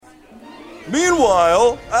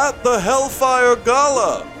Meanwhile, at the Hellfire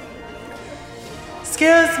Gala.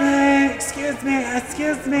 Excuse me,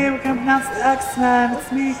 we're gonna announce the X-Men,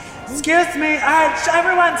 it's me. Excuse me, alright,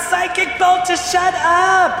 everyone, Psychic Bolt, just shut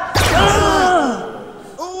up!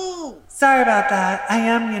 Sorry about that, I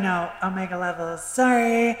am, Omega levels,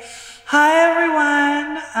 sorry. Hi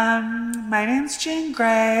everyone, my name's Jean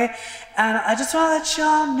Grey, and I just want to let you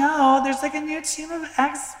all know there's like a new team of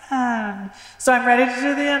X-Men. So I'm ready to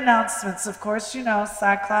do the announcements. Of course,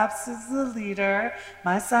 Cyclops is the leader.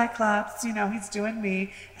 My Cyclops, he's doing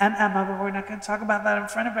me and Emma, but we're not going to talk about that in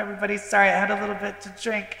front of everybody. Sorry, I had a little bit to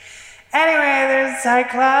drink. Anyway, there's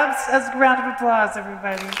Cyclops. As a round of applause,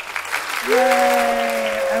 everybody.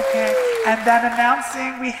 Yay! Okay, and then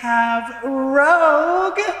announcing we have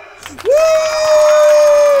Rogue. Woo!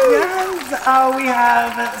 Yes. Oh, we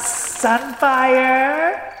have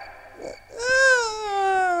Sunfire.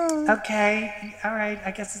 Okay. All right.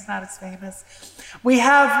 I guess it's not as famous. We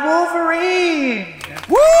have Wolverine.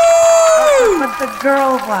 Woo! But the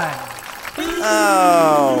girl one.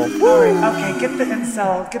 Oh. All right. Okay. Get the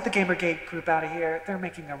Gamergate group out of here. They're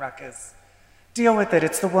making a ruckus. Deal with it.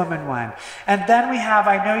 It's the woman one. And then we have,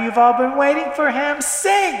 I know you've all been waiting for him,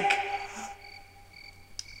 Sync.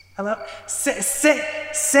 Hello?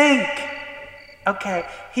 Sync. Okay.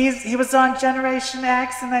 He was on Generation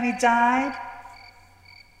X and then he died.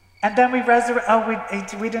 And then we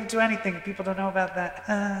we didn't do anything. People don't know about that.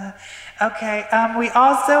 Okay. We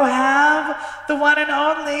also have the one and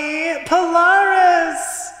only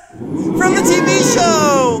Polaris. From the TV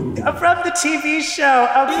show! From the TV show.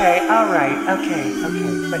 Okay, all right. Okay.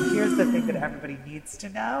 But here's the thing that everybody needs to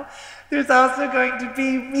know. There's also going to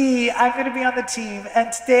be me. I'm going to be on the team.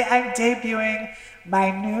 And today I'm debuting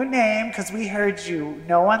my new name because we heard you.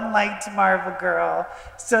 No one liked Marvel Girl.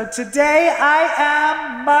 So today I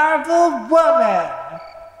am Marvel Woman.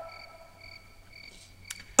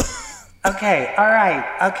 Okay, all right.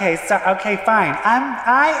 Okay, fine.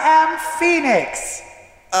 I am Phoenix.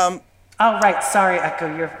 Oh, right. Sorry, Echo.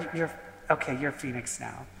 You're Phoenix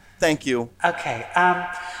now. Thank you. Okay.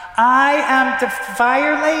 I am the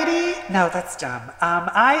Fire Lady. No, that's dumb.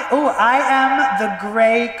 I am the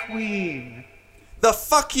Gray Queen. The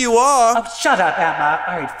fuck you are? Oh, shut up, Emma.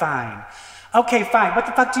 All right, fine. Okay, fine. What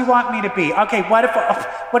the fuck do you want me to be? Okay,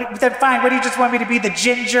 then fine. What do you just want me to be? The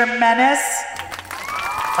Ginger Menace?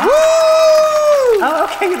 Woo! Oh,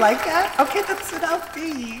 okay. You like that? Okay, that's what I'll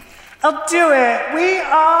be. I'll do it. We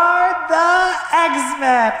are the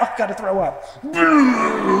X-Men. Oh, gotta throw up.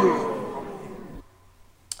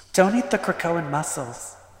 Don't eat the Krakoan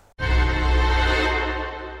mussels.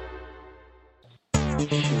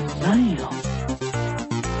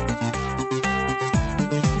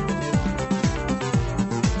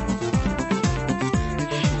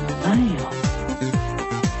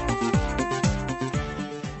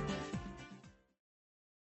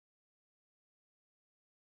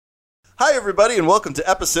 Hi, everybody, and welcome to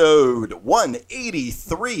episode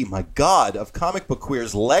 183, my God, of Comic Book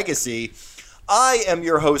Queer's Legacy. I am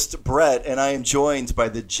your host, Brett, and I am joined by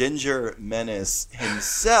the Ginger Menace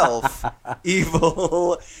himself,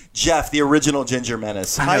 Evil Jeff, the original Ginger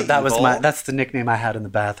Menace. Hi, that's the nickname I had in the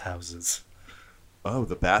bathhouses. Oh,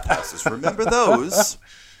 the bathhouses. Remember those?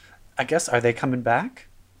 I guess, are they coming back?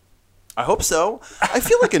 I hope so. I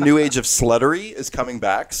feel like a new age of sluttery is coming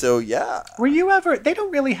back, so yeah. Were you ever... They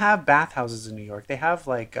don't really have bathhouses in New York. They have,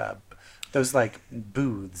 those,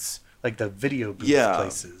 booths, like the video booth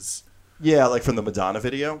places. Yeah, like from the Madonna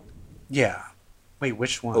video? Yeah. Wait,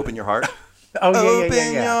 which one? Open Your Heart? Oh, yeah.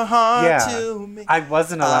 Open your heart to me. I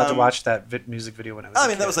wasn't allowed to watch that music video when I was a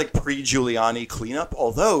kid. That was like pre-Giuliani cleanup,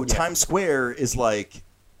 although Times Square is like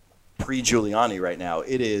pre-Giuliani right now.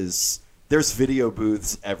 It is... There's video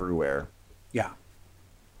booths everywhere. Yeah.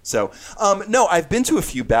 So, no, I've been to a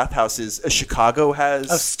few bathhouses. Chicago has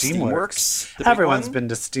Steamworks. Everyone's been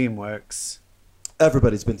to Steamworks.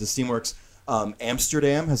 Everybody's been to Steamworks.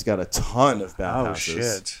 Amsterdam has got a ton of bathhouses. Oh,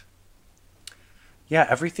 shit. Yeah,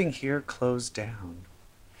 everything here closed down.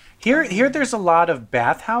 Here there's a lot of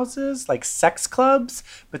bathhouses, like sex clubs,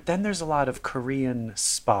 but then there's a lot of Korean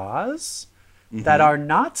spas. That are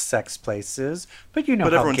not sex places, but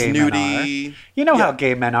how gay men are. You know how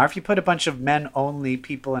gay men are. If you put a bunch of men-only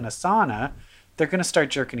people in a sauna, they're going to start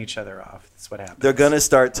jerking each other off. That's what happens. They're going to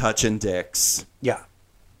start touching dicks. Yeah.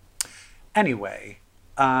 Anyway,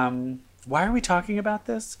 why are we talking about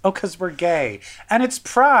this? Oh, because we're gay. And it's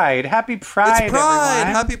Pride. Happy Pride, It's Pride.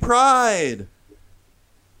 Everyone. Happy Pride.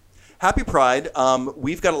 Happy Pride.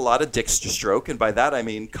 We've got a lot of dicks to stroke, and by that I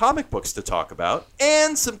mean comic books to talk about,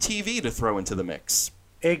 and some TV to throw into the mix.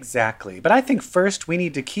 Exactly. But I think first we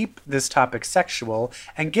need to keep this topic sexual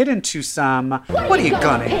and get into some, what are you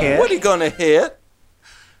gonna hit? What are you gonna hit?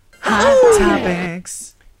 Hot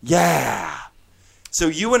topics. Yeah. So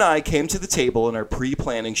you and I came to the table in our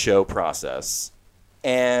pre-planning show process,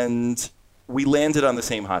 and we landed on the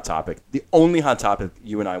same hot topic. The only hot topic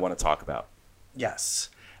you and I want to talk about. Yes.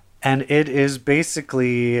 And it is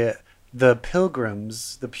basically the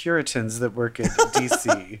pilgrims, the Puritans that work at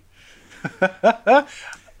DC.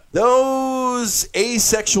 Those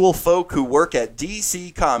asexual folk who work at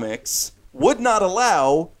DC Comics would not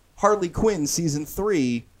allow Harley Quinn Season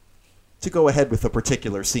 3 to go ahead with a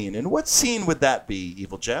particular scene. And what scene would that be,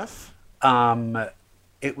 Evil Jeff?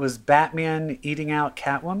 It was Batman eating out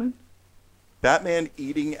Catwoman? Batman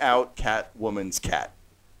eating out Catwoman's cat.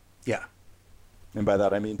 Yeah. And by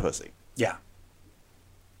that I mean pussy. Yeah.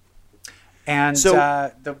 And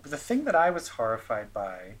So- the thing that I was horrified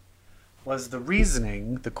by was the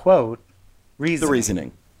reasoning, the quote, reasoning. The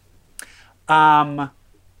reasoning. And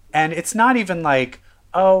it's not even like,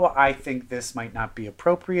 oh, I think this might not be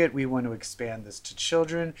appropriate. We want to expand this to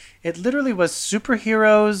children. It literally was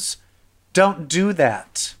superheroes don't do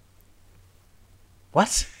that.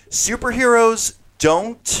 What? Superheroes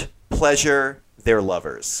don't pleasure their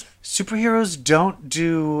lovers. Superheroes don't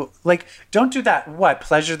do that. What?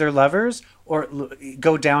 Pleasure their lovers or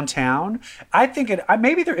go downtown? I think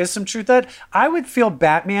maybe there is some truth that I would feel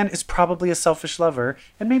Batman is probably a selfish lover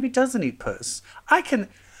and maybe doesn't eat puss.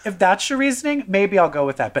 If that's your reasoning, maybe I'll go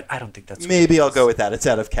with that, but I don't think that's Maybe I'll go with that. It's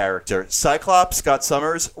out of character. Cyclops, Scott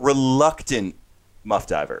Summers, reluctant muff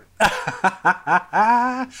diver.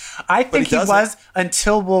 I think he doesn't. was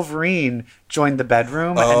until Wolverine joined the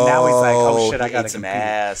bedroom, and now he's like, "Oh shit, I he gotta ate some compete.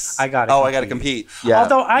 ass. I gotta compete. Yeah.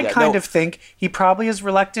 Although I Yeah, kind no. of think he probably is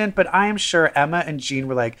reluctant, but I am sure Emma and Jean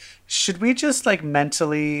were like, "Should we just like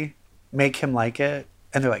mentally make him like it?"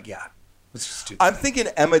 And they're like, "Yeah, let's just do that." I'm thinking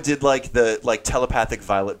Emma did like the telepathic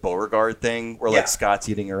Violet Beauregard thing where Yeah. like Scott's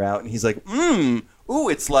eating her out and he's like, ooh,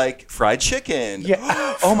 it's like fried chicken.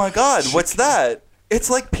 Yeah. Oh my God, what's that? It's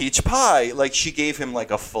like peach pie. Like she gave him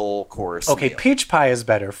like a full course. Okay, meal. peach pie is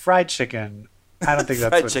better. Fried chicken. I don't think that's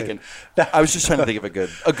Fried what chicken. I was just trying to think of a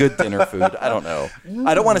good dinner food. I don't know.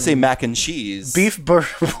 I don't want to say mac and cheese. Beef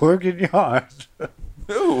bourguignon.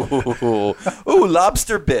 Ooh,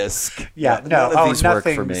 lobster bisque. Yeah, no, none of these work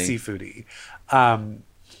nothing for me. seafoody.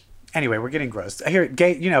 Anyway, we're getting gross. I hear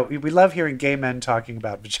gay. We love hearing gay men talking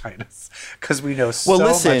about vaginas because we know so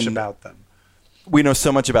much about them. We know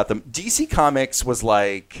so much about them. DC Comics was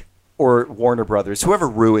like, or Warner Brothers, whoever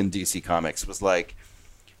ruined DC Comics was like,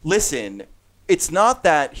 listen, it's not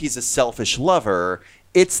that he's a selfish lover.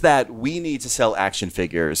 It's that we need to sell action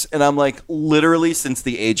figures. And I'm like, literally since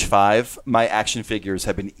the age 5, my action figures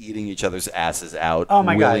have been eating each other's asses out Oh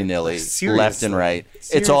my God. willy-nilly, Seriously. left and right.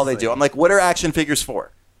 It's all they do. Seriously. I'm like, what are action figures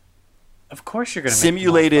for? Of course, you're gonna make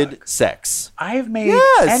Simulated them all fuck. sex. I have made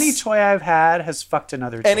Yes. any toy I've had has fucked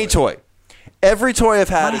another toy. Any toy. Every toy I've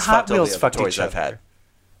had My is Hot fucked all the Wheels other fucked toys each I've other.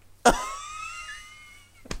 had.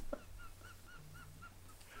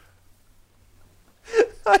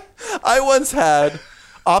 I once had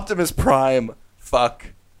Optimus Prime fuck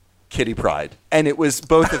Kitty Pryde, and it was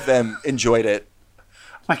both of them enjoyed it.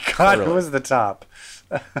 My God, Literally. who was the top?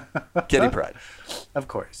 Kitty Pryde. Of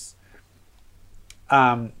course.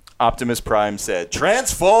 Optimus Prime said,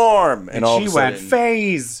 "Transform," and all She of a went sudden,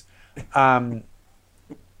 phase. and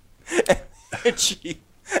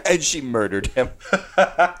she murdered him.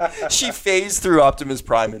 She phased through Optimus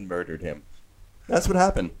Prime and murdered him. That's what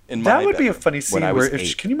happened in my That would be a bedroom funny when scene I where was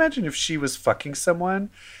 8. can you imagine if she was fucking someone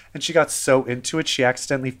and she got so into it she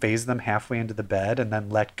accidentally phased them halfway into the bed and then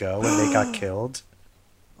let go and they got killed?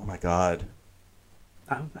 Oh my God.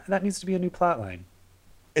 That needs to be a new plot line.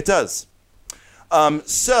 It does.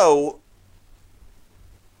 So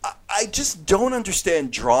I just don't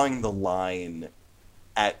understand drawing the line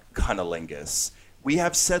at cunnilingus. We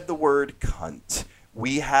have said the word cunt.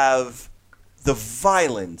 We have the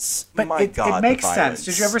violence. But My God, it makes the sense. violence.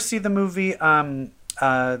 Did you ever see the movie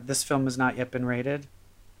This Film Has Not Yet Been Rated?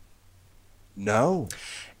 No.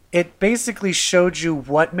 It basically showed you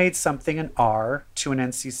what made something an R to an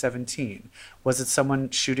NC-17. Was it someone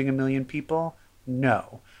shooting a million people?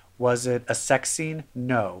 No. Was it a sex scene?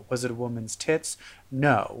 No. Was it a woman's tits?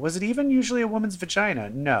 No. Was it even usually a woman's vagina?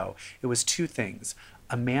 No. It was two things.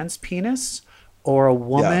 A man's penis or a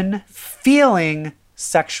woman feeling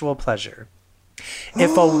sexual pleasure.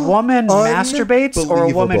 If a woman masturbates or a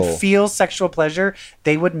woman Unbelievable. feels sexual pleasure,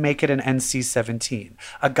 they would make it an NC-17.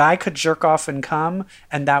 A guy could jerk off and come,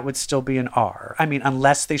 and that would still be an R. I mean,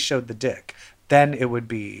 unless they showed the dick. Then it would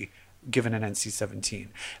be given an NC-17.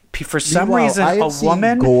 For some Meanwhile, reason, I have a seen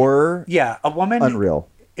woman, gore. yeah, a woman Unreal.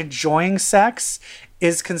 enjoying sex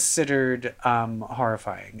is considered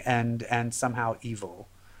horrifying and somehow evil.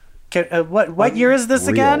 What year is this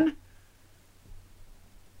Unreal. again?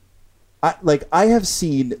 I have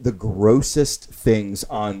seen the grossest things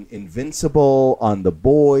on Invincible, on The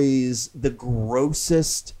Boys, the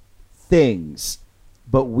grossest things,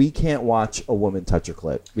 but we can't watch a woman touch her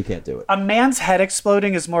clit. We can't do it. A man's head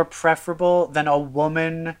exploding is more preferable than a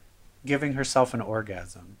woman giving herself an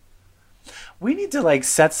orgasm. We need to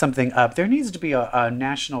set something up. There needs to be a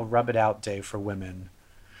national rub it out day for women,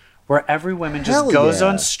 where every woman just Hell goes yeah.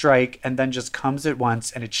 on strike and then just comes at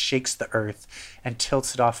once and it shakes the earth and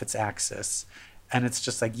tilts it off its axis, and it's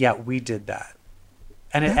just yeah, we did that,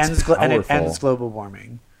 and it That's ends powerful. global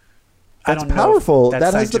warming. That's I don't know if powerful.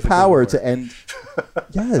 that's That has the scientifically power worked. to end.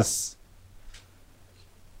 Yes.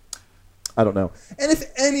 I don't know. And if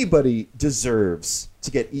anybody deserves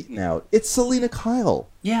to get eaten out, it's Selena Kyle.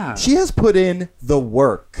 Yeah, She has put in the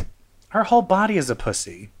work. her whole body is a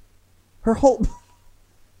pussy. Her whole.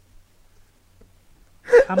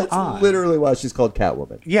 Come That's on, literally why she's called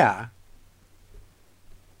Catwoman. yeah.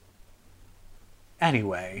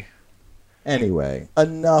 Anyway. Anyway,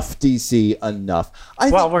 enough DC. Enough. I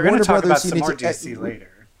Well, think we're going Warner to talk about Brothers, you some need more to- DC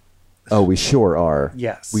later. Oh, we sure are.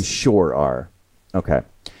 Yes. We sure are. Okay.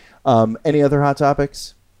 Any other hot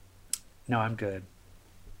topics? No, I'm good.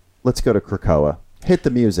 Let's go to Krakoa. Hit the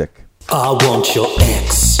music. I want your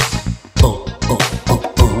ex.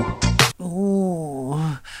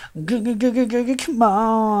 Ooh. Come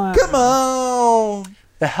on. Come on.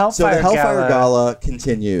 The So Hellfire, the Hellfire Gala. Gala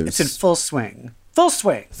continues. It's in full swing. Full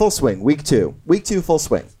swing. Full swing. Week 2. Week 2, full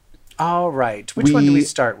swing. All right. Which one do we We-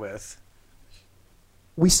 start with?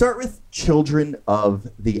 We start with Children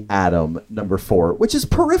of the Atom, number 4, which is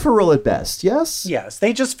peripheral at best, yes? Yes.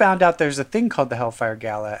 They just found out there's a thing called the Hellfire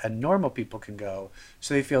Gala and normal people can go.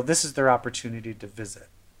 So they feel this is their opportunity to visit.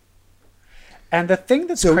 And the thing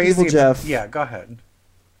that's So, crazy. Evil Jeff- Yeah, go ahead.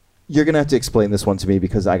 You're going to have to explain this one to me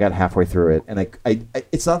because I got halfway through it. And I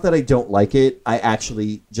it's not that I don't like it. I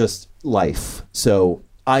actually just life. So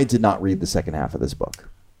I did not read the second half of this book.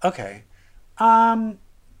 Okay.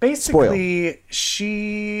 Basically,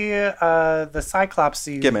 she, the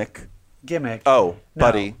Cyclopsy Gimmick. No. Oh,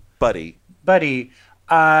 buddy. Buddy,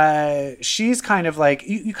 she's kind of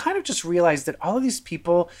you kind of just realize that all of these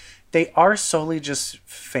people, they are solely just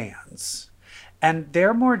fans. And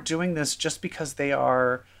they're more doing this just because they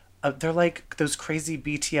are, they're like those crazy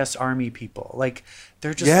BTS army people.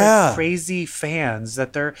 They're just Yeah. crazy fans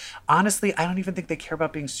that they're, honestly, I don't even think they care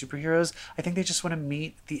about being superheroes. I think they just want to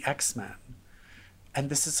meet the X-Men. And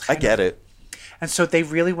this is I get it. and so they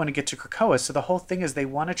really want to get to Krakoa. So the whole thing is they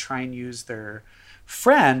want to try and use their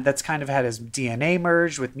friend that's kind of had his DNA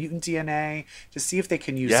merged with mutant DNA to see if they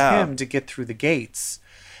can use Yeah. him to get through the gates.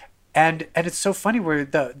 And it's so funny where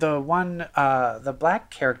the black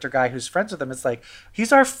character guy who's friends with him is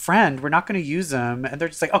he's our friend. We're not going to use him. And they're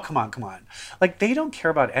just oh, come on. They don't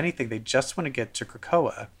care about anything. They just want to get to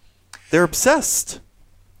Krakoa. They're obsessed.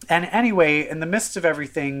 And anyway, in the midst of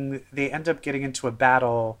everything, they end up getting into a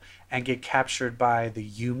battle and get captured by the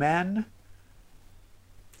U-Men.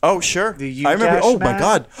 Oh, sure. The I remember. Oh, my U-Men.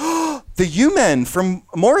 God. The U-Men from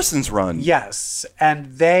Morrison's run. Yes,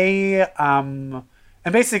 and they and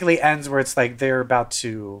basically ends where it's they're about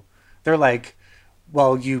to, they're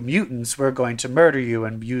well, you mutants, we're going to murder you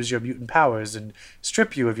and use your mutant powers and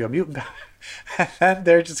strip you of your mutant powers. And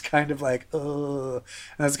they're just kind of oh, and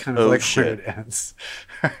that's kind of Oh, where shit. it ends.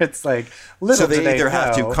 It's little So do they either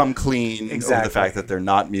have know. to come clean over Exactly. the fact that they're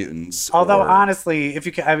not mutants. Although or- honestly, if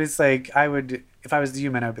you can, I was I would, if I was the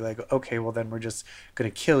human, I'd be okay, well then we're just gonna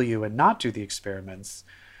kill you and not do the experiments.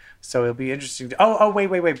 So it'll be interesting.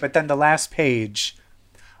 Wait. But then the last page,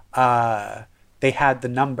 they had the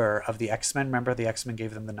number of the X-Men. Remember, the X-Men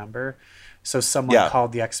gave them the number. So someone Yeah.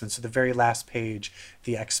 called the X-Men. So the very last page,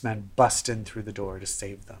 the X-Men bust in through the door to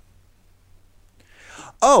save them.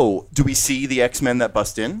 Oh, do we see the X-Men that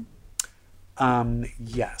bust in?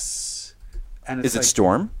 Yes. And it's Is it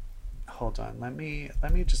Storm? Hold on, let me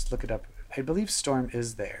just look it up. I believe Storm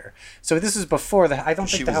is there. So this is before the. I don't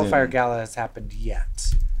She think the was Hellfire in- Gala has happened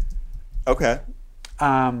yet. Okay.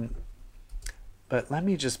 But let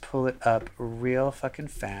me just pull it up real fucking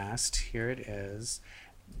fast. Here it is.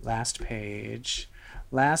 Last page.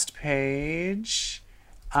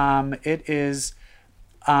 It is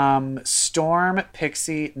Storm,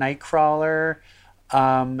 Pixie, Nightcrawler,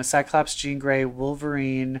 Cyclops, Jean Grey,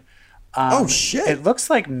 Wolverine. Oh, shit. It looks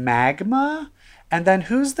like Magma. And then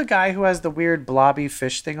who's the guy who has the weird blobby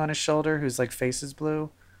fish thing on his shoulder whose face is blue?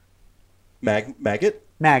 Maggot?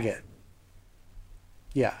 Maggot.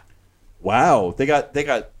 Yeah. Wow. They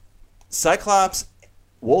got Cyclops,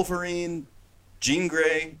 Wolverine, Jean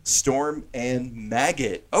Grey, Storm, and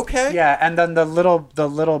Maggot. Okay. Yeah, and then the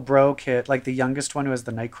little bro kid, like the youngest one who has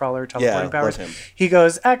the Nightcrawler teleporting powers, love him. he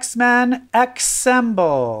goes, X-Men,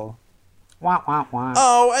 assemble. Wah, wah, wah.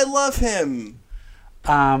 Oh, I love him.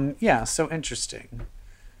 Yeah, so interesting.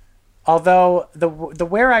 Although the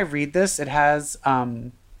where I read this, it has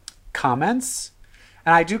comments,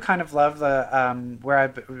 and I do kind of love the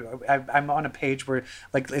where I'm on a page where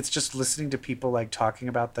like it's just listening to people like talking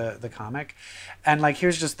about the comic, and like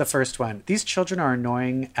here's just the first one. These children are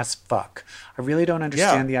annoying as fuck. I really don't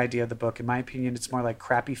understand the idea of the book. In my opinion, it's more like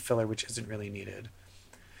crappy filler, which isn't really needed.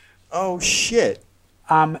 Oh shit.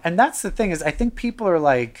 And that's the thing is I think people are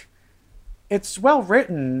like, it's well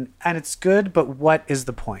written and it's good, but what is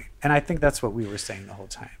the point? And I think that's what we were saying the whole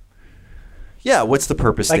time. Yeah, what's the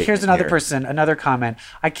purpose? Like here's another here? person, another comment.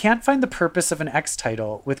 I can't find the purpose of an X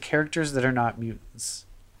title with characters that are not mutants.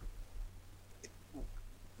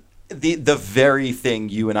 The very thing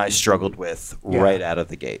you and I struggled with right out of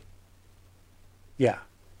the gate. Yeah.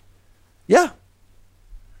 Yeah.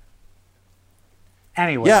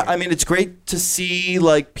 Anyway. Yeah, I mean, it's great to see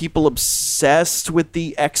like people obsessed with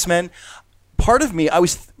the X-Men. Part of me, I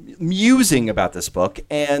was musing about this book,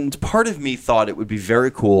 and part of me thought it would be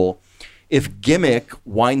very cool if Gimmick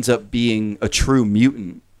winds up being a true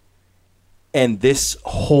mutant, and this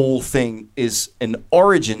whole thing is an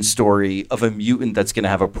origin story of a mutant that's going to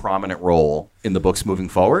have a prominent role in the books moving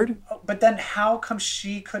forward. But then how come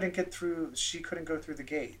she couldn't go through the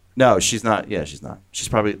gate? No, she's not. Yeah, she's not. She's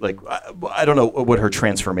probably like, I don't know what her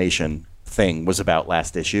transformation thing was about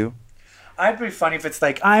last issue. I'd be funny if it's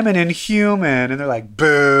like, I'm an Inhuman, and they're like,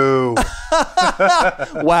 boo.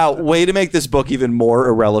 Wow, way to make this book even more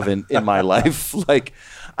irrelevant in my life. Like,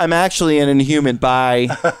 I'm actually an Inhuman. Bye.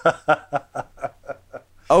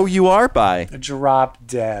 Oh, you are? Bye. Drop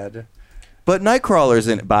dead. But Nightcrawler's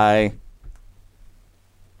in it. Bye.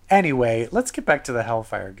 Anyway, let's get back to the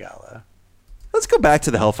Hellfire Gala. Let's go back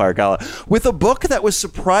to the Hellfire Gala with a book that was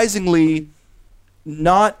surprisingly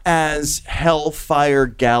not as Hellfire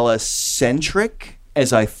Gala centric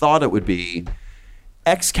as I thought it would be.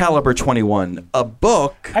 Excalibur 21, a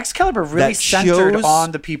book Excalibur really that centered shows-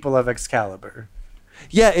 on the people of Excalibur.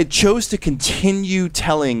 Yeah, it chose to continue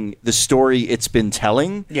telling the story it's been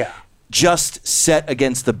telling. Yeah. Just set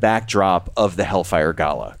against the backdrop of the Hellfire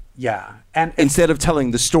Gala. Yeah. And Instead of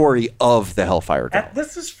telling the story of the Hellfire Gala. and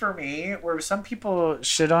this is for me where some people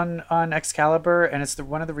shit on Excalibur, and it's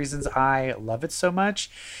one of the reasons I love it so much,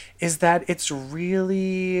 is that it's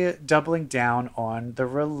really doubling down on the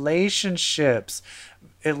relationships.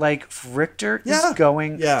 It, like, Richter is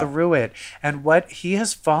going through it, and what he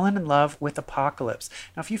has fallen in love with Apocalypse.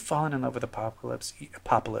 Now, if you've fallen in love with Apocalypse,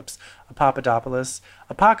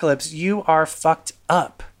 you are fucked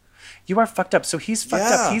up. You are fucked up. So he's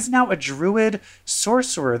fucked up. He's now a druid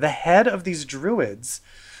sorcerer, the head of these druids,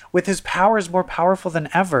 with his powers more powerful than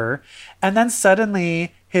ever. And then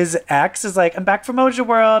suddenly his ex is like, I'm back from Mojo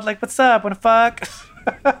World. Like, what's up? Wanna fuck?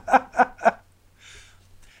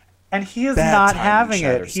 And he is not having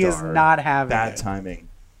it. He is not having it. Bad timing.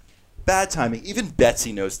 Bad timing. Even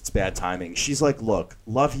Betsy knows it's bad timing. She's like, look,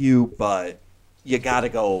 love you, but you gotta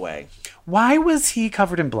go away. Why was he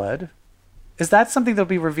covered in blood? Is that something that'll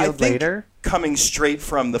be I revealed think later? coming straight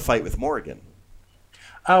from the fight with Morgan.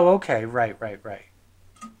 Oh, okay. Right.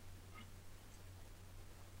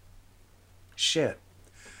 Shit.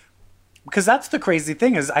 Because that's the crazy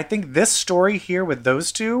thing is I think this story here with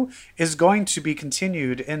those two is going to be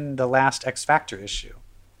continued in the last X Factor issue.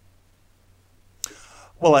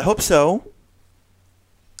 Well, I hope so.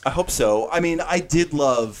 I mean, I did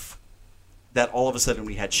love that all of a sudden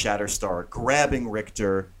we had Shatterstar grabbing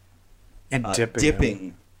Richter And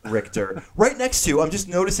dipping Richter right next to, I'm just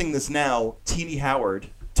noticing this now, Teenie Howard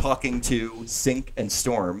talking to Sink and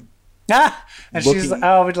Storm. Ah! And she's Looking- like,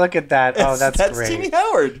 oh, look at that. Oh, that's great. Teenie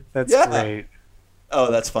Howard. That's Yeah. great.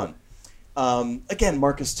 Oh, that's fun. Again,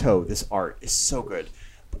 Marcus Toe, this art is so good.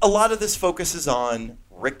 A lot of this focuses on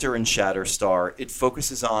Richter and Shatterstar. It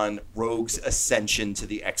focuses on Rogue's ascension to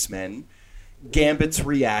the X-Men. Gambit's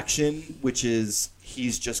reaction, which is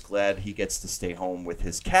he's just glad he gets to stay home with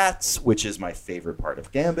his cats, which is my favorite part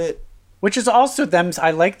of Gambit. Which is also them.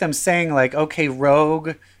 I like them saying, like, okay,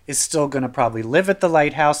 Rogue is still going to probably live at the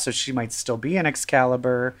lighthouse, so she might still be an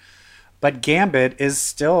Excalibur. But Gambit is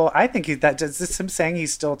still, I think is this him saying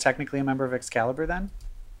he's still technically a member of Excalibur then?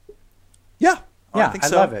 Yeah, Yeah, think I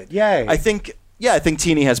so. love it. Yay. I think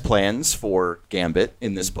Teenie has plans for Gambit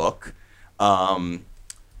in this book.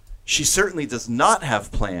 She certainly does not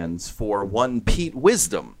have plans for one Pete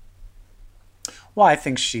Wisdom. Well, I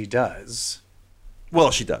think she does.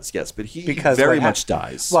 Well, she does, yes, but he Because very what much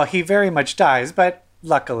dies. Well, he very much dies, but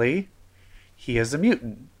luckily, he is a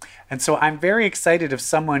mutant. And so I'm very excited of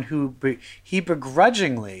someone who he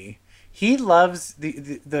begrudgingly, he loves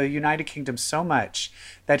the United Kingdom so much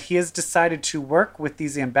that he has decided to work with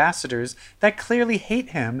these ambassadors that clearly hate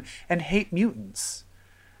him and hate mutants.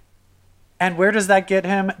 And where does that get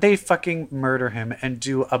him? They fucking murder him and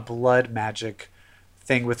do a blood magic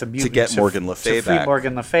thing with a mutant to get Morgan Le Fay to free back.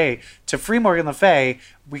 Morgan Le Fay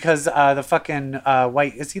because the fucking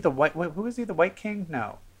white, is he the white, who is he, the White King?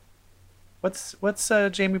 No. What's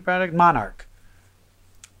Jamie Braddock? Monarch.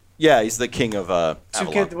 Yeah, he's the king of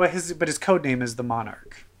Avalon. But his code name is the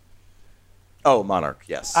Monarch. Oh, Monarch,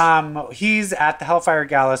 yes. He's at the Hellfire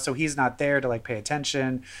Gala, so he's not there to like pay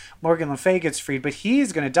attention. Morgan Le Fay gets freed, but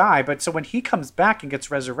he's gonna die. But so when he comes back and gets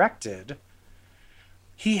resurrected,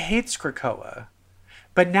 he hates Krakoa.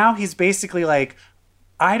 But now he's basically like,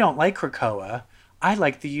 I don't like Krakoa. I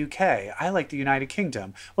like the UK. I like the United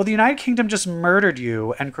Kingdom. Well, the United Kingdom just murdered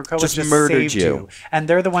you, and Krakoa just murdered saved you. and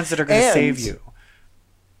they're the ones that are going to save you.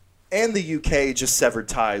 And the UK just severed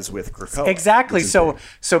ties with Krakoa. Exactly. So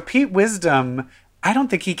Pete Wisdom, I don't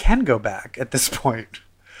think he can go back at this point.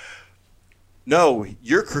 No,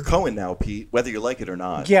 you're Krakoan now, Pete, whether you like it or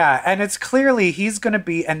not. Yeah, and it's clearly he's going to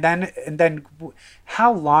be, and then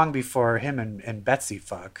how long before him and Betsy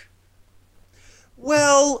fuck?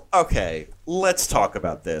 Well, okay, let's talk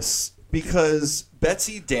about this. Because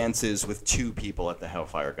Betsy dances with two people at the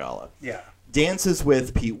Hellfire Gala. Yeah. Dances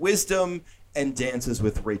with Pete Wisdom and dances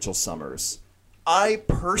with Rachel Summers. I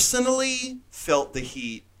personally felt the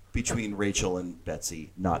heat between Rachel and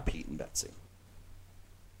Betsy, not Pete and Betsy.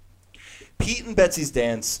 Pete and Betsy's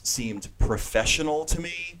dance seemed professional to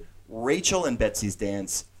me. Rachel and Betsy's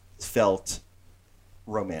dance felt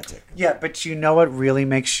romantic. Yeah, but you know what really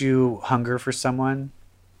makes you hunger for someone?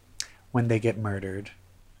 When they get murdered.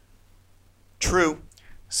 True.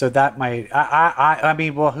 So that might, I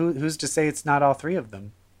mean, well, who's to say it's not all three of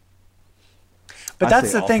them? But I that's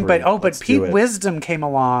say the all thing. three. But Let's Pete do it. Wisdom came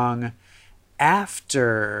along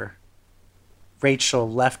after Rachel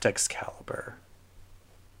left Excalibur.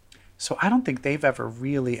 So I don't think they've ever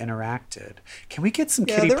really interacted. Can we get some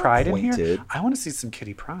Yeah, Kitty they're Pryde in acquainted. here? I want to see some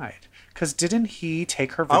Kitty Pryde. Because didn't he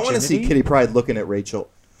take her I virginity? want to see Kitty Pryde looking at Rachel.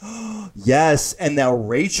 Yes, and now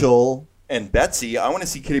Rachel and Betsy, I want to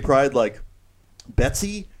see Kitty Pryde like,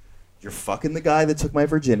 Betsy, you're fucking the guy that took my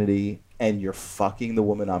virginity, and you're fucking the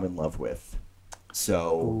woman I'm in love with.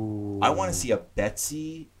 So I want to see a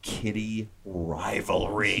Betsy Kitty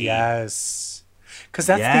rivalry. Yes. Because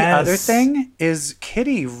that's the Yes. other thing is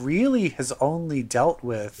Kitty really has only dealt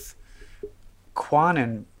with Khan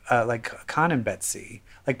and Betsy.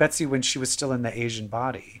 Like Betsy when she was still in the Asian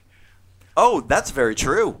body. Oh, that's very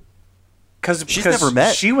true. Because She's never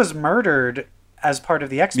met. she was murdered as part of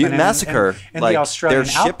the X-Men Mutant Massacre. in like, the Australian their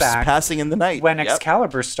ships outback passing in the night. when Yep.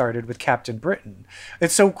 Excalibur started with Captain Britain.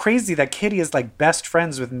 It's so crazy that Kitty is like best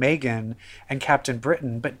friends with Megan and Captain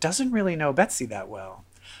Britain, but doesn't really know Betsy that well.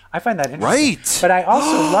 I find that interesting. Right. But I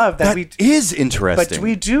also love that That is interesting. But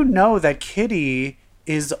we do know that Kitty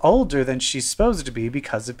is older than she's supposed to be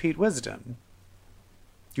because of Pete Wisdom.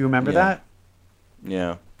 Do you remember Yeah. that?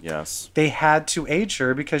 Yeah, yes. They had to age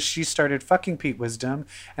her because she started fucking Pete Wisdom,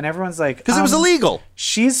 and everyone's like, Because it was illegal.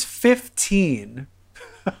 She's 15.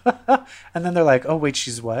 And then they're like, oh, wait,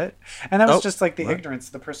 she's what? And that was Oh, just like the what? ignorance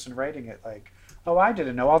of the person writing it. Like, oh, I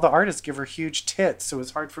didn't know. All the artists give her huge tits, so it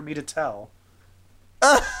was hard for me to tell.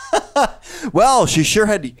 Well, she sure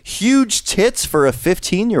had huge tits for a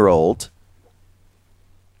 15-year-old.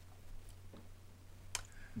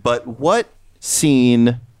 But what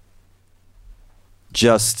scene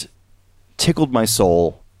just tickled my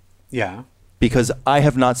soul? Yeah. Because I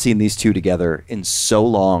have not seen these two together in so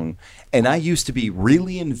long. And I used to be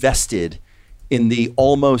really invested in the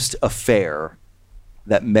almost affair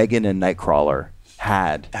that Megan and Nightcrawler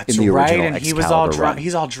had That's in the right. original And he Excalibur was all drunk. run.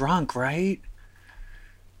 He's all drunk, right?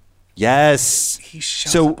 Yes. He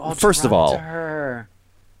shows So, up all first of drunk all, to her.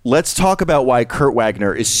 let's talk about why Kurt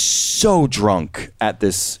Wagner is so drunk at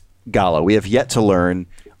this gala. We have yet to learn.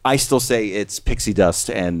 I still say it's pixie dust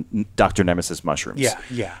and Dr. Nemesis mushrooms. Yeah,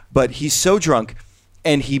 yeah. But he's so drunk,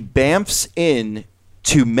 and he bamfs in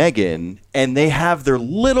to Megan, and they have their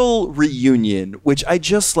little reunion, which I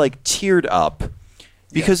just like teared up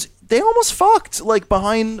because they almost fucked like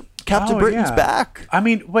behind Captain Oh, Britain's yeah. back. I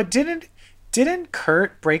mean, what didn't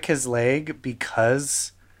Kurt break his leg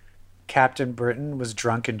because Captain Britain was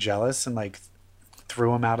drunk and jealous and like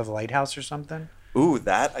threw him out of the lighthouse or something? Ooh,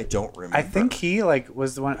 that I don't remember. I think he like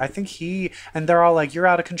was the one. And they're all like, "You're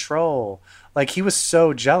out of control." Like he was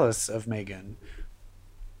so jealous of Megan,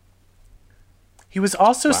 He was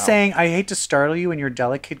also Wow. saying, I hate to startle you in your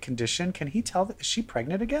delicate condition. Can he tell is she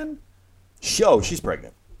pregnant again? She's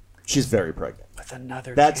pregnant. She's very pregnant. With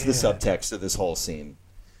another That's kid. the subtext of this whole scene.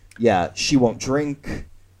 Yeah, she won't drink.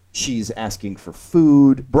 She's asking for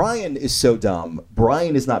food. Brian is so dumb.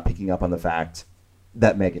 Brian is not picking up on the fact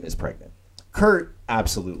that Megan is pregnant. Kurt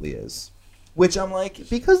absolutely is. Which I'm like,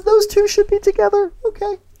 because those two should be together.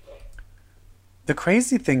 Okay. The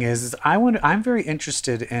crazy thing is I'm very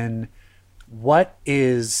interested in what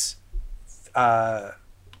is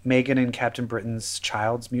Megan and Captain Britain's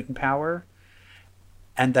child's mutant power,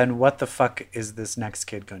 and then what the fuck is this next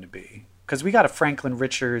kid going to be? Because we got a Franklin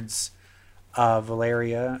Richards,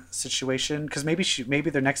 Valeria situation. Because maybe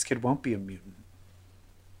their next kid won't be a mutant.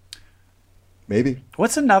 Maybe.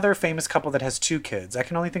 What's another famous couple that has 2 kids? I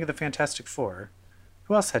can only think of the Fantastic Four.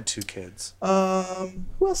 Who else had 2 kids?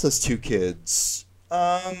 Who else has 2 kids?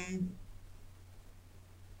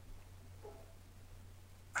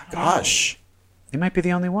 Gosh. They might be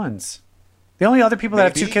the only ones. The only other people that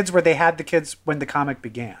have 2 Maybe. kids were they had the kids when the comic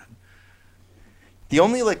began. The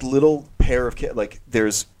only like little pair of kids, like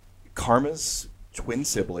there's Karma's twin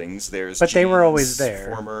siblings. There's But they were Jean's always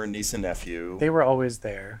there. Former niece and nephew. They were always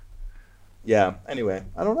there. Yeah. Anyway,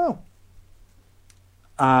 I don't know.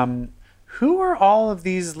 Who are all of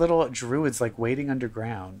these little druids like waiting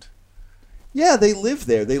underground? Yeah, they live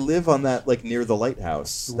there. They live on that, like, near the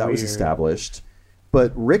lighthouse. That was Weird. established.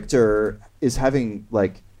 But Richter is having,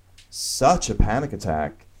 like, such a panic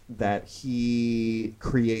attack that he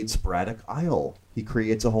creates Braddock Isle. He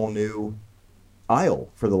creates a whole new isle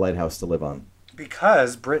for the lighthouse to live on.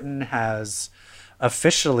 Because Britain has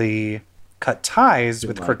officially cut ties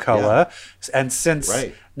with Like, Krakoa, and since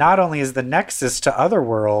Right. not only is the nexus to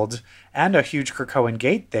Otherworld and a huge Krakoan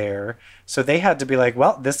gate there, so they had to be like,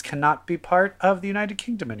 well, this cannot be part of the United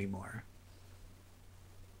Kingdom anymore.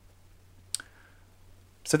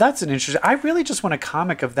 So that's an interesting. I really just want a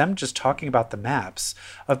comic of them just talking about the maps,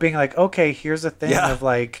 of being like, okay, here's a thing Yeah. of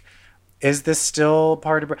like, is this still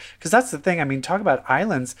part of? Because that's the thing. I mean, talk about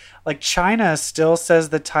islands. Like China still says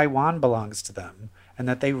that Taiwan belongs to them and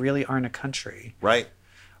that they really aren't a country. Right.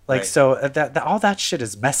 Like Right. so that all that shit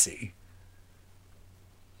is messy.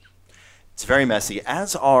 It's very messy,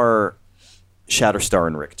 as are Shatterstar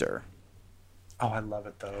and Richter. Oh, I love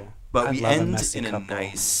it though. But I we love end messy in a couple.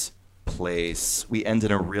 nice place. We end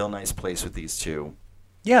in a real nice place with these two.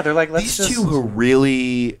 Yeah, they're like, let's These just. two who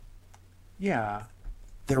really, Yeah.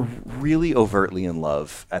 they're really overtly in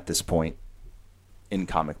love at this point in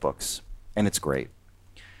comic books. And it's great.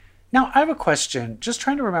 Now, I have a question. Just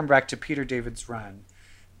trying to remember back to Peter David's run.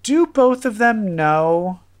 Do both of them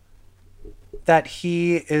know that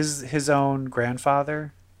he is his own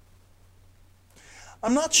grandfather?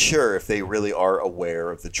 I'm not sure if they really are aware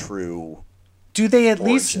of the true. Do they at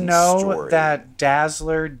least Origin know story. that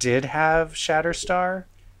Dazzler did have Shatterstar?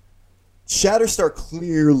 Shatterstar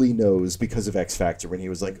clearly knows because of X Factor when he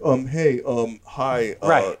was like, hey, hi.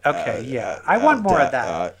 Right. Okay. Yeah. I want more of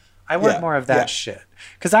that. I want yeah, more of that yeah. shit.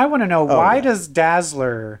 Because I want to know why yeah. does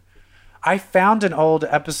Dazzler... I found an old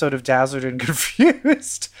episode of Dazzled and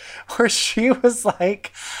Confused where she was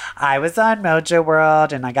like, I was on Mojo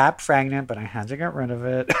World and I got pregnant, but I had to get rid of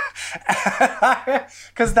it.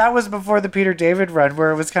 Because that was before the Peter David run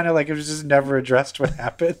where it was kind of like it was just never addressed what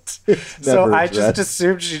happened. So never I just addressed.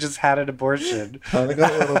 assumed she just had an abortion. Kinda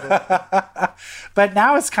got a little bit. But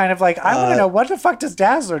now it's kind of like, I want to know, what the fuck does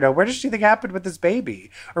Dazzler know? Where does she think happened with this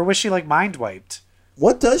baby? Or was she like mind wiped?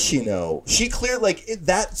 What does she know? She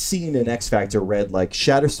that scene in X Factor read like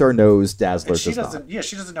Shatterstar knows, Dazzler And she does doesn't. not. Yeah,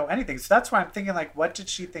 she doesn't know anything. So that's why I'm thinking, like, what did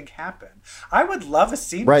she think happened? I would love a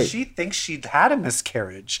scene where Right. she thinks she had a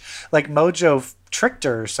miscarriage, like Mojo tricked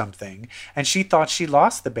her or something, and she thought she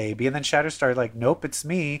lost the baby, and then Shatterstar like, nope, it's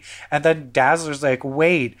me, and then Dazzler's like,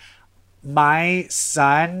 wait, my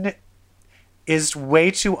son is way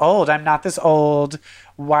too old. I'm not this old.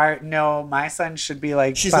 Why? No, my son should be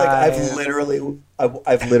like. She's 5. like,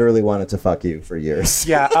 I've literally wanted to fuck you for years.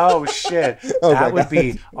 Yeah. Oh shit. Oh, That my would God.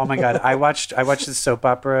 be. Oh my god. I watched this soap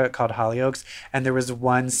opera called Hollyoaks, and there was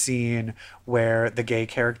one scene where the gay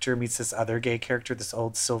character meets this other gay character, this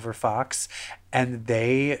old silver fox, and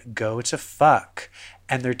they go to fuck,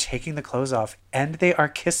 and they're taking the clothes off, and they are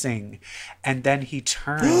kissing, and then he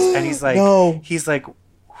turns and he's like, No. he's like,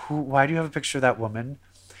 why do you have a picture of that woman?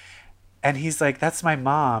 And he's like, that's my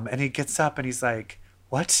mom. And he gets up and he's like,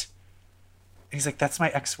 what? And he's like, that's my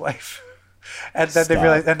ex-wife. And then they Stop.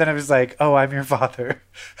 realized, and then I was like, oh, I'm your father.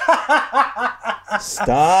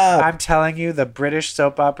 Stop. I'm telling you, the British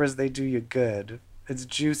soap operas, they do you good. It's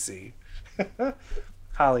juicy.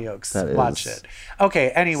 Hollyoaks. That Watch is it. Okay.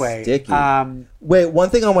 Anyway. sticky. Wait, one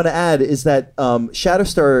thing I want to add is that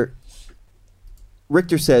Shatterstar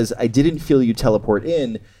Richter says, I didn't feel you teleport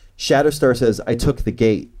in. Shatterstar says, I took the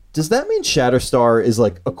gate. Does that mean Shatterstar is,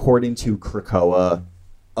 like, according to Krakoa,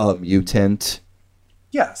 a mutant?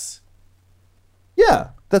 Yes. Yeah,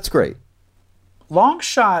 that's great.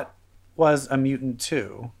 Longshot was a mutant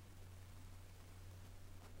too.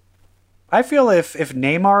 I feel if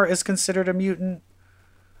Namor is considered a mutant,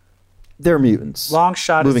 They're mutants.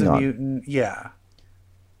 Longshot Moving is a on. mutant. Yeah.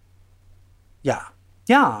 Yeah.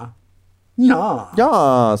 Yeah. Yeah.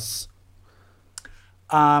 Yes.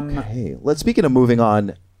 Hey, speaking of moving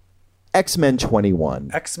on, X-Men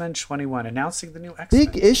 21. X-Men 21 announcing the new X-Men.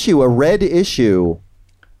 Big issue, a red issue.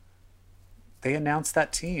 They announced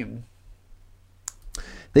that team.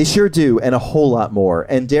 They sure do, and a whole lot more.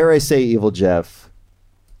 And dare I say, Evil Jeff,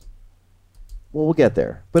 well, we'll get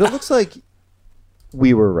there. But it looks like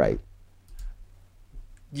we were right.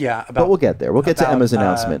 Yeah, But we'll get there. We'll get to about, Emma's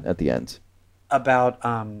announcement at the end. about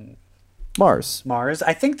Mars. Mars.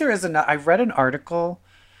 I think there is I read an article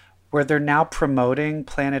where they're now promoting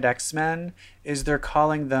Planet X-Men is they're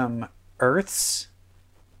calling them Earth's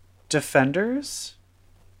Defenders.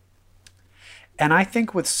 And I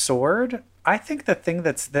think with Sword, I think the thing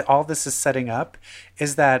that all this is setting up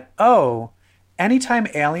is that, anytime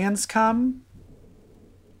aliens come,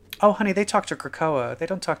 honey, they talk to Krakoa. They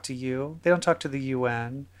don't talk to you. They don't talk to the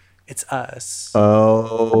UN. It's us.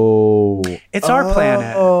 Oh. It's our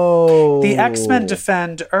planet. The X-Men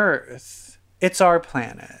defend Earth. It's our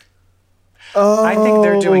planet. Oh, I think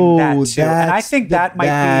they're doing that too, and I think that might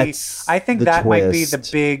be. that's I think the that might be the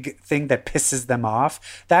twist. big thing that pisses them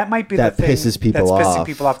off. That might be That the thing pisses people that's pissing off.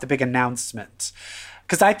 people off. The big announcement,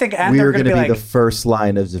 because I think, and they're We're going going to to be be like, the first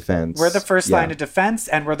line of defense. we're the first Yeah. line of defense,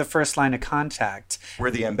 and we're the first line of contact,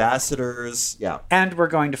 We're the ambassadors. Yeah. and we're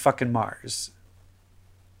going to fucking Mars.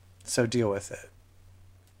 So deal with it.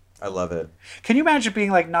 I love it. Can you imagine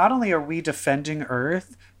being like, not only are we defending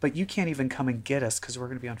Earth, but you can't even come and get us because we're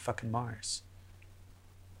going to be on fucking Mars.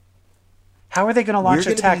 How are they going to launch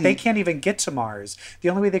an We're gonna attack? be- They can't even get to Mars. The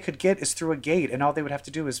only way they could get is through a gate, and all they would have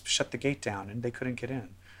to do is shut the gate down, and they couldn't get in.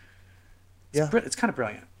 Yeah. It's kind of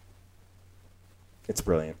brilliant. It's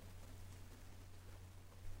brilliant.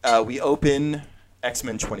 We open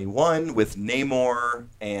X-Men 21 with Namor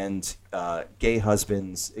and gay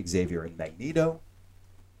husbands Xavier and Magneto.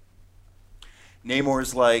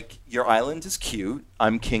 Namor's like, your island is cute.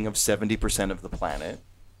 I'm king of 70% of the planet.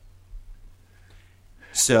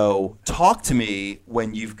 So talk to me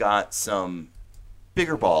when you've got some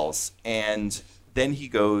bigger balls. And then he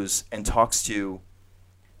goes and talks to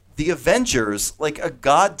the Avengers, like a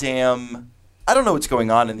goddamn... I don't know what's going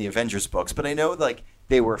on in the Avengers books, but I know like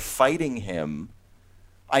they were fighting him.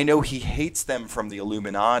 I know he hates them from the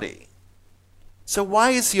Illuminati. So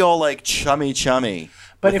why is he all like chummy?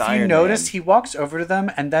 But with if you Iron notice, Man? he walks over to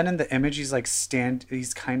them, and then in the image,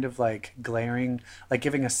 he's kind of like glaring, like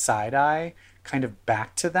giving a side eye, kind of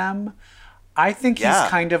back to them. I think Yeah.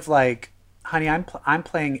 he's kind of like, honey, I'm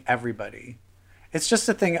playing everybody. It's just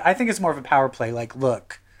a thing. I think it's more of a power play. Like,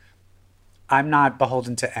 look, I'm not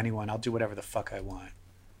beholden to anyone. I'll do whatever the fuck I want.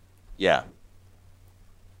 Yeah.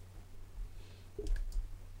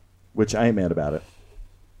 Which I ain't mad about it.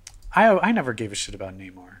 I never gave a shit about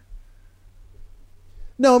Namor.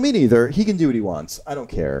 No, me neither. He can do what he wants. I don't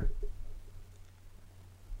care.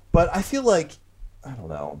 But I feel like, I don't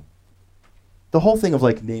know. The whole thing of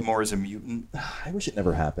like Namor is a mutant, I wish it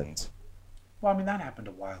never happened. Well, I mean, that happened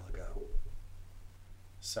a while ago.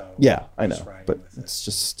 So Yeah, I I'm know. just riding But with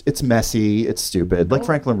it. it's messy. It's stupid. Like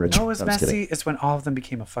Franklin Richards. No, it was I'm just kidding. messy. It's when all of them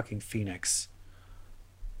became a fucking phoenix.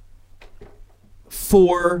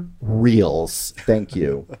 For reals. Thank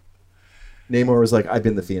you. Namor was like, I've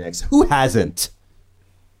been the Phoenix. Who hasn't?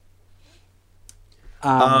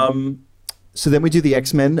 So then we do the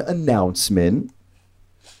X-Men announcement.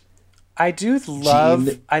 I do love.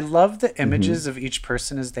 Jean- I love the images of each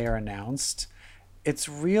person as they are announced. It's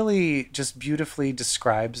really just beautifully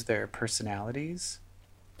describes their personalities.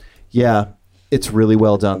 Yeah, it's really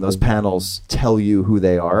well done. Those panels tell you who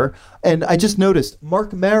they are. And I just noticed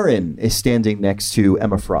Mark Maron is standing next to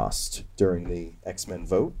Emma Frost during the X-Men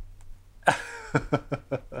vote.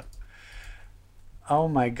 Oh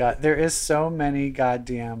my god, there is so many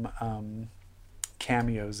goddamn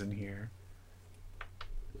cameos in here.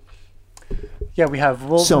 Yeah, we have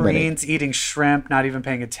So many. Wolverines eating shrimp, not even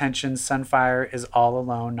paying attention. Sunfire is all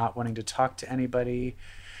alone, not wanting to talk to anybody.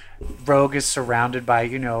 Rogue is surrounded by,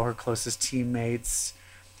 her closest teammates.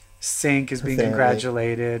 Sync is being family.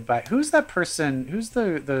 congratulated by... Who's that person? Who's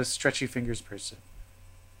the stretchy fingers person?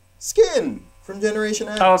 Skin from Generation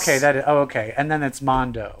X. Oh, okay. Okay. And then it's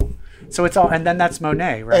Mondo. So it's all, and then that's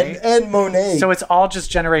Monet, right? And Monet. So it's all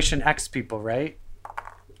just Generation X people, right?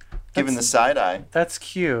 Giving the side eye. That's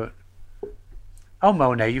cute. Oh,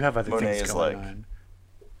 Monet, you have other Monet things is going like- on.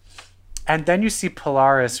 And then you see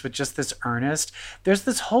Polaris with just this earnest. There's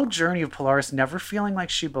this whole journey of Polaris never feeling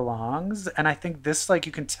like she belongs. And I think this, like,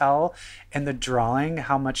 you can tell in the drawing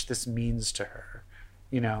how much this means to her,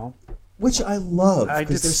 you know? Which I love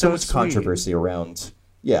because It's there's so so much sweet. controversy around.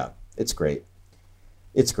 Yeah, it's great.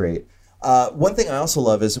 It's great. One thing I also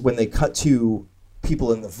love is when they cut to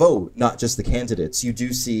people in the vote, not just the candidates. You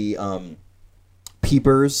do see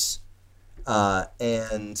Peepers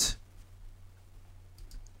and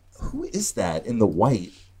who is that in the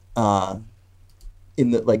white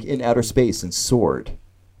in outer space and Sword.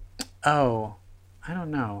 Oh, I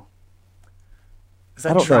don't know. Is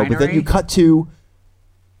that I don't know, but then you Trinery? cut to.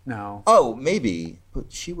 No. Oh, maybe,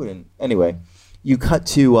 but she wouldn't. Anyway, you cut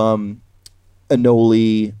to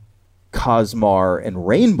Anoli, Cosmar, and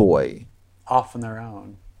Rainboy Off on their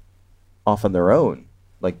own. off on their own,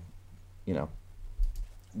 like,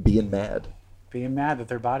 being mad. Being mad that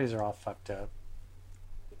their bodies are all fucked up.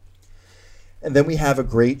 And then we have a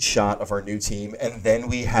great shot of our new team, and then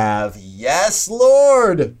we have, yes,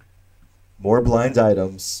 Lord, more blind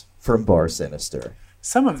items from Bar Sinister.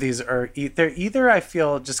 Some of these are they're either I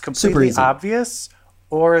feel just Super completely easy. obvious,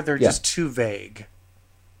 or they're Yeah. just too vague.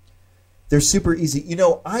 They're super easy.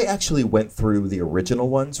 I actually went through the original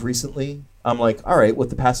ones recently. I'm like, all right, with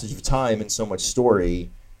the passage of time and so much story,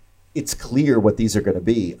 it's clear what these are going to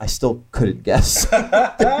be. I still couldn't guess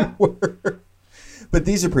what they were. But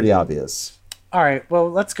these are pretty obvious. All right, well,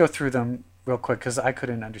 let's go through them real quick because I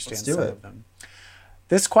couldn't understand Let's do some it. of them.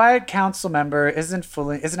 This quiet council member isn't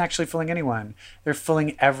actually fooling anyone. They're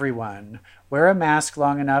fooling everyone. Wear a mask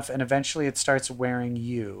long enough and eventually it starts wearing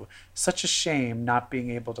you. Such a shame not being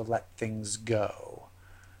able to let things go.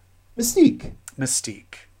 Mystique.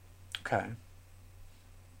 Mystique. Okay.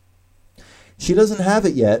 She doesn't have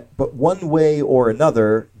it yet, but one way or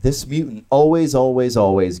another, this mutant always, always,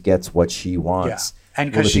 always gets what she Yeah. wants. And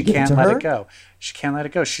Will because it she be given can't to let her? it go. She can't let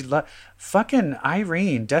it go. Fucking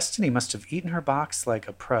Irene, Destiny must have eaten her box like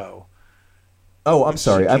a pro. Oh, I'm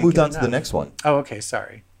sorry. I can't moved get on to the enough. next one. Oh, okay,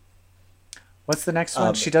 sorry. What's the next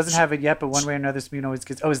one? She doesn't have it yet, but one way or another, this mutant always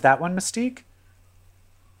gets... Oh, is that one Mystique?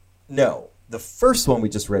 No. The first one we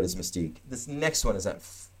just read is Mystique. This next one is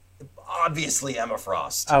obviously Emma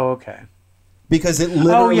Frost. Oh, okay. Because it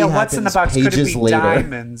literally Oh, yeah, what's in the happens box? Could it pages be later.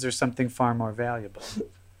 diamonds or something far more valuable?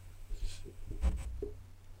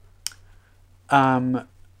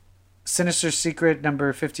 Sinister Secret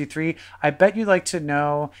number 53. I bet you'd like to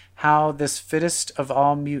know how this fittest of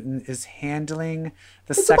all mutant is handling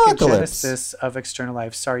the It's second Apocalypse. genesis of external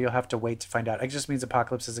life. Sorry, you'll have to wait to find out. It just means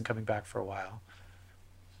Apocalypse isn't coming back for a while.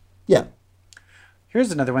 Yeah.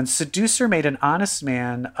 Here's another one. Seducer made an honest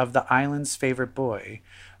man of the island's favorite boy.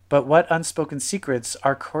 But what unspoken secrets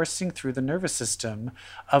are coursing through the nervous system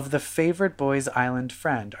of the favorite boy's island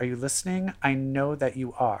friend? Are you listening? I know that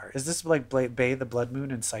you are. Is this like Bay, the Blood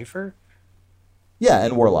Moon, and Cypher? Yeah,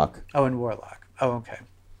 and Warlock. Oh, and Warlock. Oh, okay.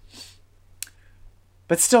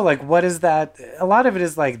 But still, like, what is that? A lot of it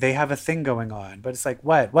is like they have a thing going on, but it's like,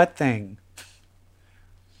 what? What thing?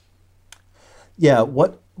 Yeah,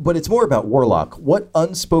 but it's more about Warlock. What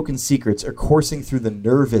unspoken secrets are coursing through the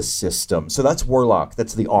nervous system? So that's Warlock.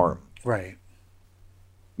 That's the arm. Right.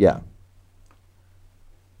 Yeah.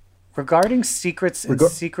 Regarding secrets and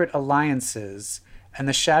secret alliances and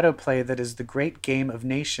the shadow play that is the great game of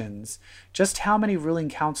nations, just how many ruling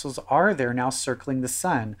councils are there now circling the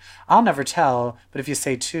sun? I'll never tell, but if you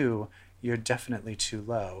say two, you're definitely too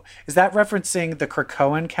low. Is that referencing the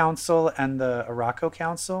Krakoan Council and the Araco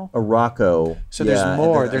Council? Araco. So there's and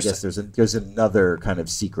more. then I guess there's another kind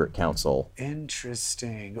of secret council.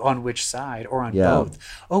 Interesting. On which side? Or on Yeah. both?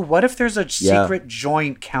 Oh, what if there's a Yeah. secret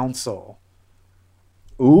joint council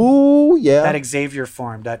Ooh, yeah. that Xavier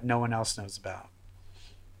formed that no one else knows about?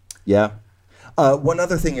 Yeah. One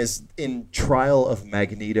other thing is in Trial of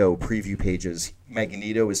Magneto preview pages,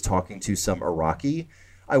 Magneto is talking to some Iraqi.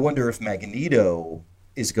 I wonder if Magneto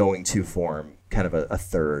is going to form kind of a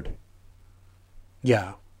third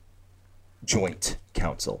Yeah. joint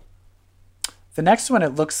council. The next one,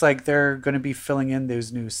 it looks like they're going to be filling in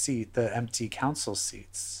those new the empty council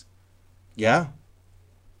seats. Yeah.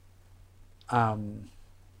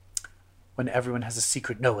 When everyone has a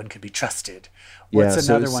secret, no one can be trusted. What's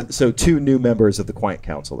Yeah, another one? So two new members of the Quiet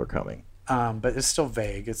Council are coming. But it's still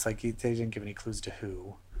vague. It's like they didn't give any clues to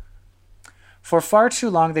who. For far too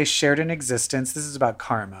long, they shared an existence. This is about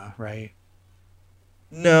karma, right?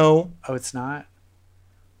 No. Oh, it's not?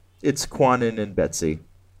 It's Quanon and Betsy.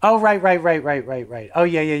 Oh, right. Oh,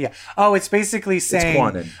 yeah. Oh, it's basically saying...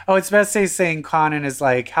 Quanon. Oh, it's basically saying Quanon is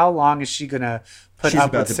like, how long is she going to put She's up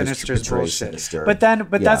about with to Sinister's betray bullshit? Sinister. But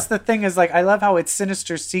Yeah. that's the thing is, like, I love how it's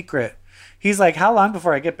Sinister's secret. He's like, how long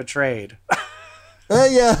before I get betrayed?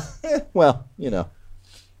 Yeah. Well,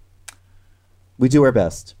 we do our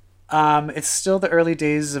best. It's still the early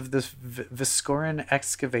days of the Viscoran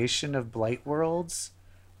excavation of Blight Worlds.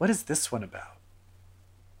 What is this one about?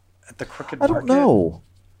 At the Crooked Market? I don't know.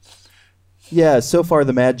 Yeah, so far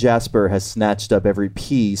the Mad Jasper has snatched up every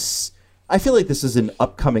piece. I feel like this is an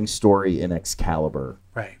upcoming story in Excalibur.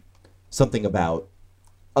 Right. Something about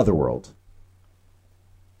Otherworld.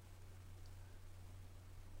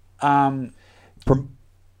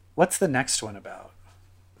 What's the next one about?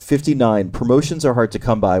 59. Promotions are hard to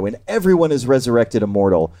come by when everyone is resurrected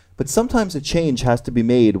immortal, but sometimes a change has to be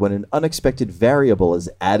made when an unexpected variable is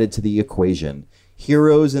added to the equation.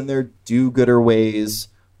 Heroes and their do-gooder ways,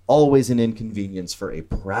 always an inconvenience for a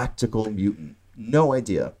practical mutant. No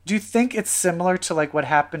idea. Do you think it's similar to like what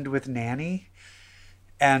happened with Nanny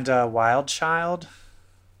and Wild Child?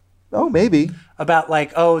 Oh, maybe. About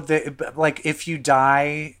like, like if you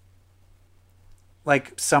die,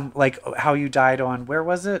 like how you died on, where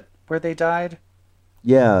was it? Where they died?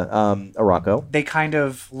 Yeah, Araco. They kind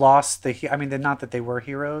of lost not that they were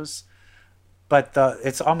heroes, but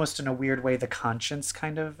it's almost in a weird way the conscience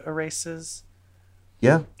kind of erases.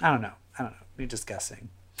 Yeah. I don't know. We're just guessing.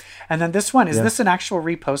 And then this one, is this an actual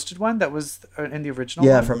reposted one that was in the original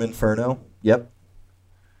Yeah, one? from Inferno. Yep.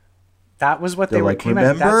 That was what They're they were. like, That's what they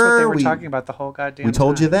 "Remember, were we- talking about the whole goddamn. We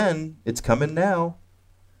told you time. then. It's coming now.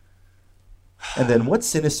 And then what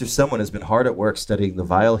sinister someone has been hard at work studying the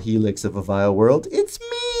vile helix of a vile world? It's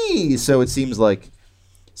me! So it seems like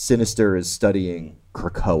Sinister is studying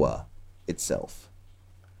Krakoa itself.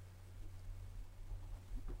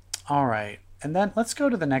 All right, and then let's go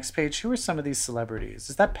to the next page. Who are some of these celebrities?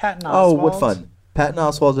 Is that Patton Oh, Oswalt? what fun. Patton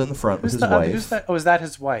Oswalt in the front with his wife. Who's that? Oh, is that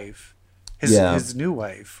his wife? His new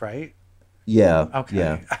wife, right? Yeah. Okay,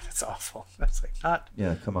 Yeah. that's awful. That's like not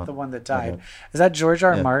Yeah, come on. the one that died. Okay. Is that George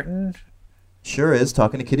R. Yeah. Martin? Sure is,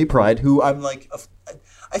 talking to Kitty Pryde, who I'm like...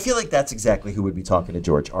 I feel like that's exactly who would be talking to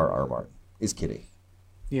George R. Martin, is Kitty.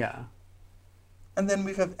 Yeah. And then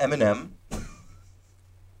we have Eminem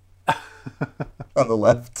on the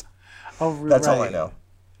left. Oh, That's right. all I know.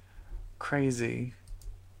 Crazy.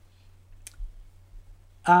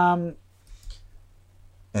 And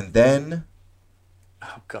then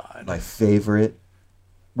Oh God. my favorite.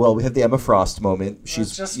 Well, we have the Emma Frost moment. She's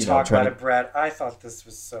Let's just you know, talk trying about to... it, Brett. I thought this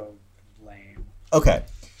was so lame. Okay,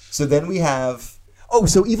 so then we have. Oh,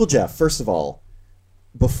 so Evil Jeff. First of all,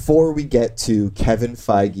 before we get to Kevin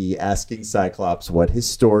Feige asking Cyclops what his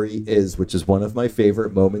story is, which is one of my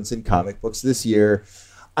favorite moments in comic books this year,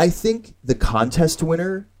 I think the contest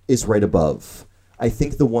winner is right above. I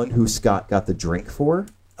think the one who Scott got the drink for.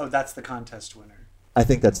 Oh, that's the contest winner. I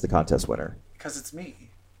think that's the contest winner. Because it's me.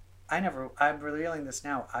 I'm revealing this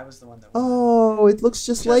now. I was the one that Oh, it looks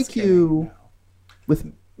just like kidding, you no.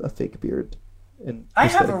 with a fake beard. And I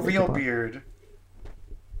have a prosthetic real makeup on. beard.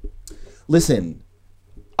 Listen,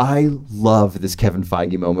 I love this Kevin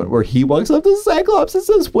Feige moment where he walks up to Cyclops and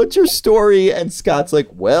says, "What's your story?" And Scott's like,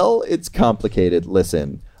 "Well, it's complicated.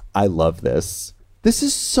 Listen, I love this. This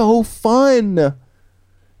is so fun.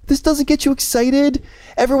 This doesn't get you excited?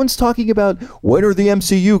 Everyone's talking about when are the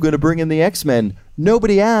MCU going to bring in the X-Men?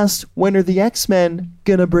 Nobody asked when are the X-Men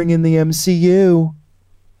going to bring in the MCU?"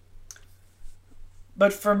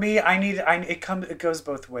 But for me, it goes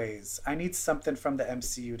both ways. I need something from the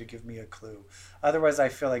MCU to give me a clue. Otherwise, I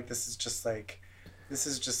feel like this is just like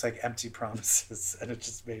empty promises, and it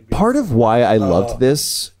just made me. Part of why I loved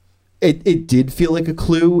this, it did feel like a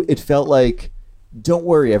clue. It felt like, don't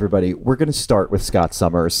worry, everybody, we're going to start with Scott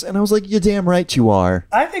Summers. And I was like, you're damn right you are.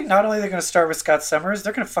 I think not only they're going to start with Scott Summers,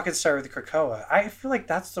 they're going to fucking start with Krakoa. I feel like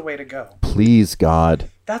that's the way to go. Please, God.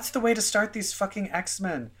 That's the way to start these fucking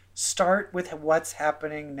X-Men. Start with what's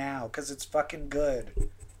happening now, because it's fucking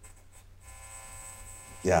good.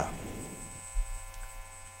 Yeah.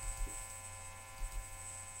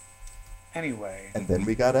 Anyway. And then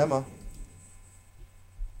we got Emma.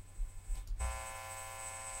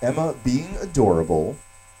 Emma being adorable,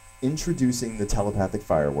 introducing the telepathic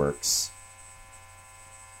fireworks,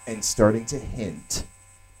 and starting to hint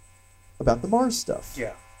about the Mars stuff.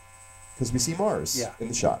 Yeah. Because we see Mars in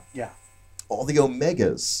the shot. Yeah. All the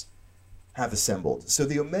Omegas have assembled. So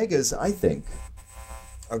the Omegas, I think,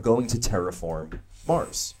 are going to terraform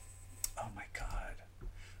Mars Oh my God.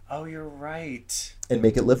 Oh, you're right. and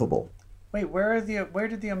make it livable. Wait, where did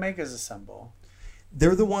the Omegas assemble?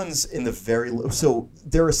 They're the ones in the so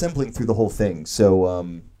they're assembling through the whole thing.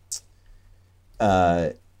 So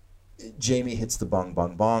Jamie hits the bong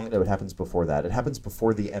bong bong. No, it happens before that. It happens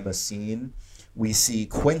before the Emma scene. We see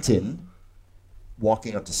Quentin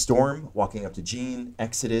walking up to Storm, walking up to Jean,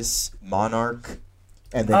 Exodus, Monarch,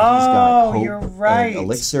 and then he's got Hope you're right. and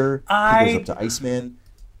Elixir. He goes up to Iceman.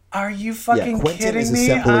 Are you fucking Quentin kidding is me?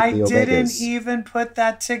 assembling I the didn't Omegas. even put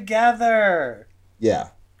that together. Yeah.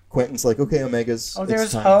 Quentin's like, okay, Omegas. Oh, it's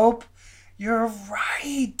there's time. Hope. You're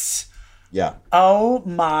right. Yeah. Oh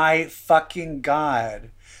my fucking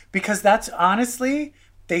God. Because that's honestly,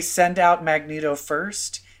 they send out Magneto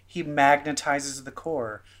first. He magnetizes the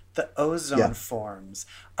core. The ozone forms.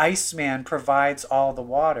 Iceman provides all the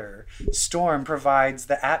water. Storm provides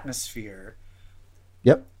the atmosphere.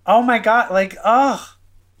 Yep. Oh my God. Like, ugh.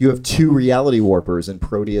 You have two reality warpers in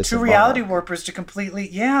Proteus. Two and reality Monarch. warpers to completely,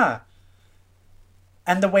 yeah.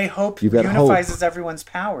 And the way Hope You've got unifies Hope. everyone's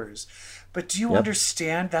powers. But do you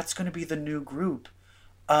understand that's going to be the new group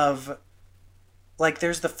of, like,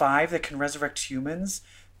 there's the 5 that can resurrect humans.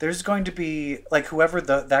 There's going to be, like, whoever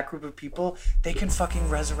that group of people, they can fucking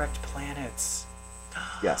resurrect planets.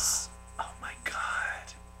 Yes. Oh my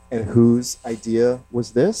God. And whose idea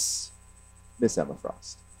was this? Miss Emma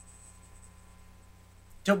Frost.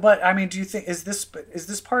 But I mean, do you think is this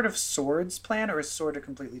part of Sword's plan, or is Sword a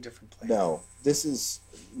completely different plan? No,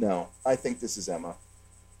 I think this is Emma.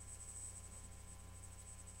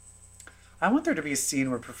 I want there to be a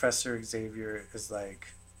scene where Professor Xavier is like,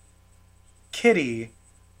 Kitty,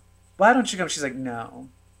 why don't you come? She's like, no.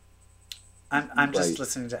 I'm just Right.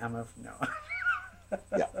 listening to Emma. No.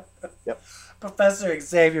 Yeah. Yep. Professor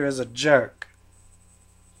Xavier is a jerk.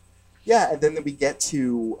 Yeah, and then we get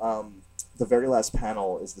to the very last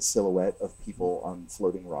panel is the silhouette of people on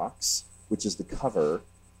floating rocks, which is the cover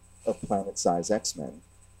of Planet Size X-Men,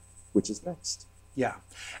 which is next. Yeah.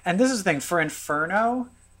 And this is the thing. For Inferno,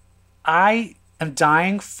 I am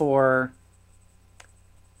dying for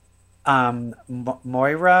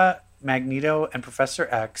Moira, Magneto, and Professor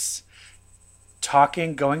X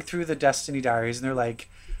going through the Destiny Diaries, and they're like,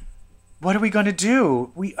 what are we going to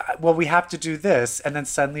do? We have to do this. And then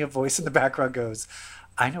suddenly a voice in the background goes,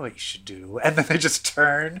 I know what you should do. And then they just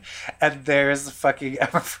turn, and there's fucking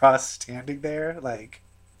Emma Frost standing there like,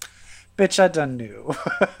 bitch, I done knew.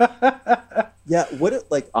 Yeah,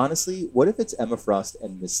 honestly, what if it's Emma Frost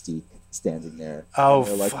and Mystique standing there? Oh, and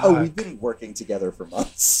they're like, fuck. oh, we've been working together for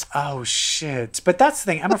months. Oh, shit. But that's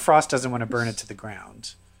the thing. Emma Frost doesn't want to burn it to the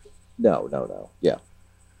ground. No. Yeah.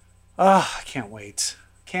 Oh, I can't wait.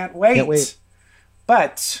 Can't wait.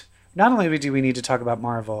 But not only do we need to talk about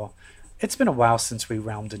Marvel, it's been a while since we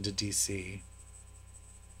realmed into DC.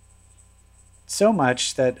 So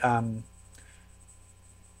much that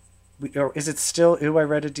is it still Ooh, I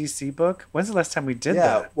read a DC book? When's the last time we did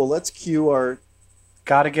that? Yeah, well, let's cue our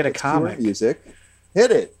Gotta get a comic. Music.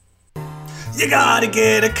 Hit it. You gotta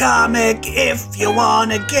get a comic if you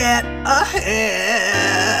wanna get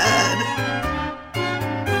ahead.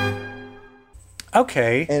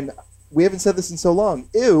 Okay. And we haven't said this in so long.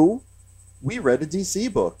 Ew, we read a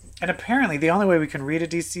DC book. And apparently the only way we can read a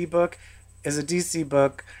DC book is a DC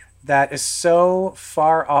book that is so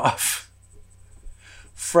far off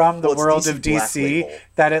from the Well, it's world DC of Black DC Label.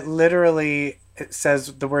 that it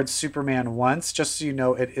says the word Superman once, just so you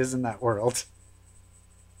know it is in that world.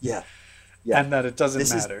 Yeah. Yeah. And that it doesn't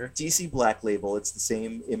This matter. is DC Black Label. It's the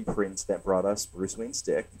same imprint that brought us Bruce Wayne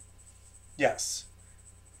Stick. Yes.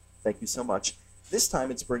 Thank you so much. This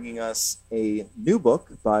time it's bringing us a new book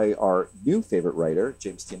by our new favorite writer,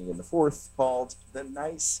 James Tynion IV, called The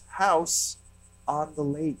Nice House on the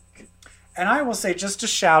Lake. And I will say, just a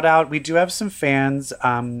shout out, we do have some fans.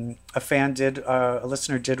 A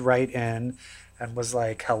listener did write in and was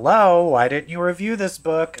like, hello, why didn't you review this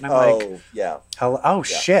book? And I'm like, yeah. hello,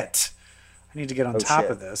 shit. I need to get on top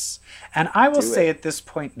of this. And I will say at this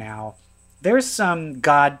point now, there's some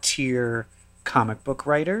god tier comic book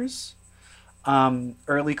writers.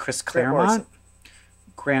 Early Chris Claremont,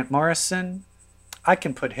 Grant Morrison. I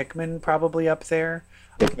can put Hickman probably up there.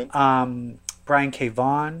 Brian K.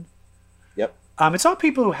 Vaughan. Yep. It's all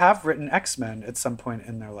people who have written X-Men at some point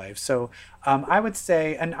in their life. So I would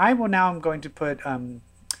say, and I'm going to put Tynion.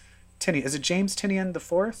 Is it James Tynion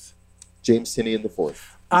IV? James Tynion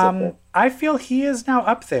IV. I feel he is now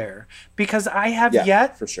up there because I have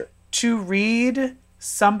yet for sure. to read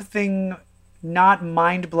something not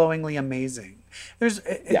mind-blowingly amazing.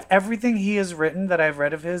 Everything he has written that I've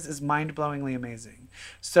read of his is mind-blowingly amazing.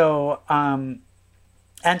 So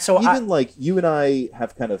even like you and I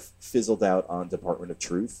have kind of fizzled out on Department of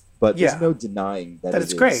Truth, but there's no denying that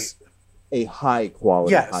it's great. a high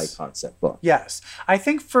quality, Yes. high concept book. Yes. I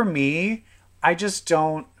think for me, I just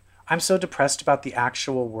don't, I'm so depressed about the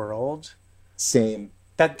actual world Same.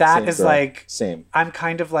 that Same, is girl. like, Same. I'm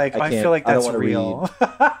kind of like, I I can't- feel like I don't that's wanna real.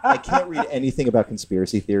 I can't read anything about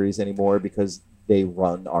conspiracy theories anymore because they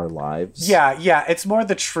run our lives. Yeah. It's more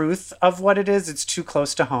the truth of what it is. It's too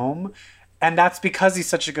close to home. And that's because he's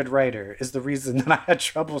such a good writer, is the reason that I had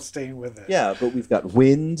trouble staying with it. Yeah, but we've got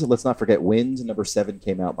Wind. Let's not forget Wind. Number 7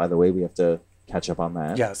 came out, by the way. We have to catch up on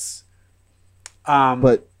that. Yes.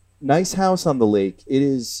 But Nice House on the Lake, it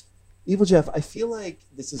is... Evil Jeff, I feel like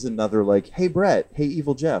this is another like, hey, Brett, hey,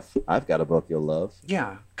 Evil Jeff, I've got a book you'll love.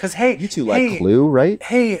 Yeah. Because, hey. You two like Clue, right?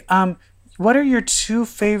 Hey, what are your 2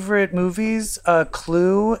 favorite movies?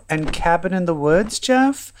 Clue and Cabin in the Woods,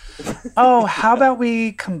 Jeff? Oh, how about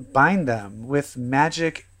we combine them with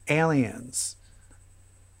Magic Aliens?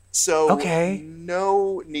 So Okay.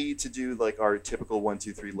 no need to do like our typical 1,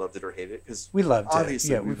 2, 3 loved it or hated it because We loved it.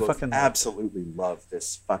 obviously Yeah, we we both fucking loved it. absolutely love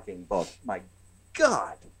this fucking book. My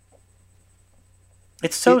God,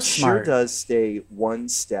 It's so it smart. sure does stay one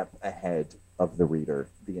step ahead of the reader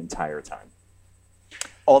the entire time.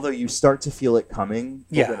 Although you start to feel it coming,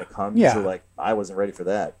 but Yeah. when it comes, Yeah. you're like, I wasn't ready for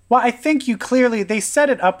that. Well, I think they set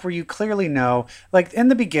it up where you clearly know, like in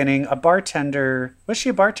the beginning, a bartender, was she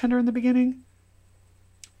a bartender in the beginning?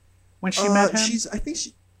 When she met him? I think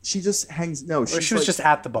she just hangs. No, Or she was just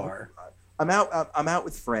at the bar. I'm out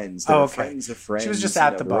with friends. Oh, They're okay. friends of friends. She was just you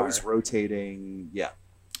at know, the they're bar. always rotating. Yeah.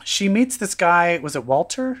 She meets this guy, was it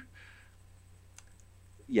Walter?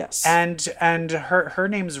 Yes. And her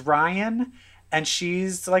name's Ryan, and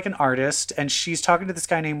she's like an artist, and she's talking to this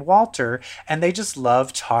guy named Walter, and they just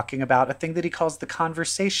love talking about a thing that he calls the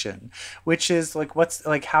conversation, which is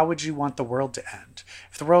like, how would you want the world to end?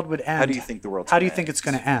 If the world would end, How do you think the world's how do you gonna think end? it's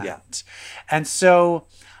going to end? Yeah. And so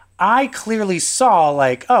I clearly saw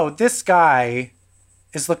like, oh, this guy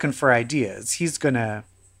is looking for ideas. He's gonna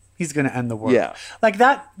end the world. Yeah. Like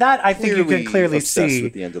that I think you can clearly obsessed see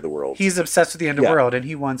with the end of the world. he's obsessed with the end of the Yeah. world and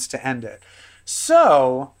he wants to end it.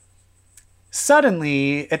 So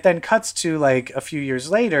suddenly it then cuts to like a few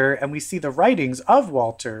years later and we see the writings of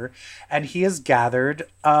Walter, and he has gathered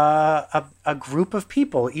a group of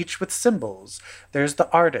people, each with symbols. There's the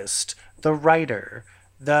artist, the writer,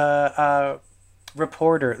 the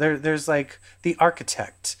reporter, there's like the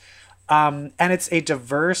architect. And it's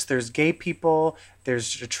there's gay people,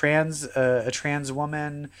 there's a trans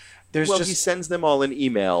woman. There's well, just, he sends them all an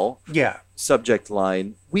email. yeah. Subject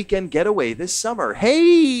line: weekend getaway this summer. Hey,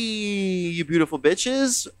 you beautiful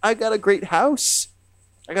bitches! I got a great house.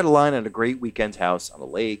 I got a line on a great weekend house on a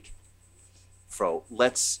lake.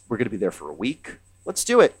 We're gonna be there for a week. Let's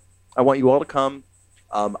do it. I want you all to come.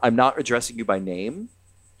 I'm not addressing you by name.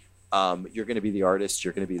 You're going to be the artist.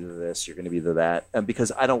 You're going to be the this. You're going to be the that. And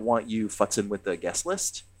because I don't want you futzing with the guest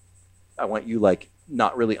list. I want you like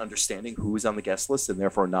not really understanding who's on the guest list and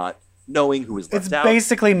therefore not knowing who is left It's out.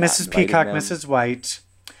 basically not Mrs. inviting Peacock, them. Mrs. White.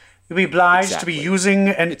 You'll be obliged to be Exactly. using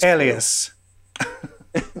an It's true. alias.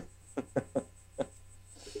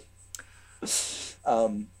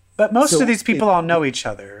 But most So of these people it- all know each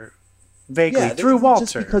other vaguely Yeah, through just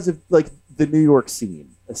Walter. because of like the New York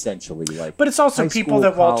scene, essentially. Like, But it's also high people school,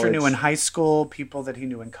 that Walter knew college. in high school, people that he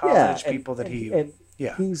knew in college, people that he. and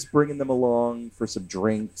yeah. he's bringing them along for some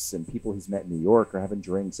drinks, and people he's met in New York are having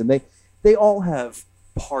drinks, and they all have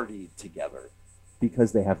partied together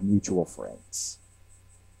because they have mutual friends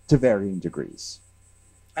to varying degrees.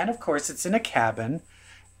 And of course, it's in a cabin,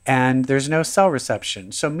 and there's no cell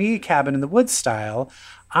reception. So me, Cabin in the Woods style,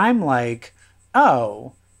 I'm like,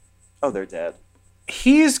 oh, Oh, they're dead.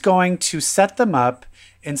 he's going to set them up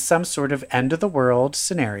in some sort of end of the world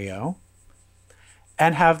scenario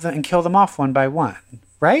and have them and kill them off one by one,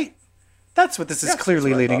 right? That's what this is Yeah, clearly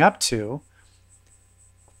that's what I leading thought. up to.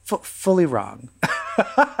 Fully wrong.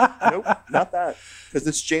 Nope, not that. Because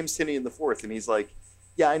it's James Tinian the Fourth, and he's like,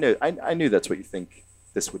 "Yeah, I know. I knew that's what you think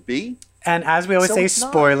this would be." And as we always So say, it's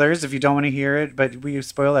not. spoilers, if you don't want to hear it, but we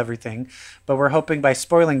spoil everything. But we're hoping by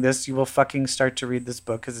spoiling this, you will fucking start to read this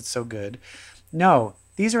book because it's so good. No,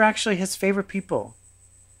 these are actually his favorite people.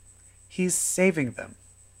 He's saving them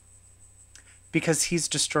because he's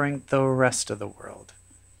destroying the rest of the world.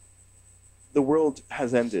 The world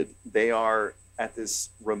has ended. They are at this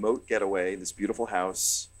remote getaway, this beautiful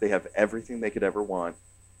house. They have everything they could ever want.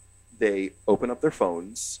 They open up their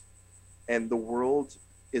phones, and the world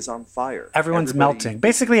is on fire. Everyone's Everybody melting. is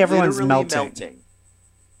Basically, everyone's literally melting.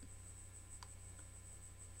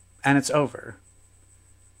 And it's over.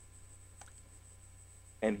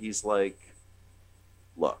 And he's like,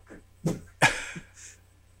 "Look,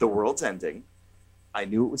 the world's ending. I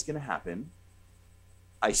knew it was going to happen.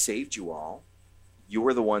 I saved you all. You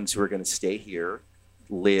are the ones who are going to stay here,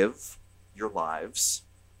 live your lives,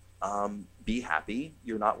 be happy.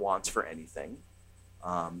 You're not wants for anything.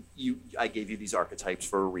 I gave you these archetypes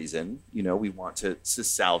for a reason. You know, we want to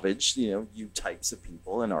salvage, you types of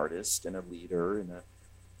people, an artist and a leader and a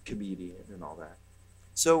comedian and all that.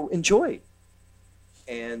 So enjoy.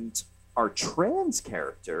 And our trans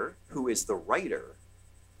character, who is the writer,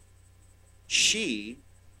 she,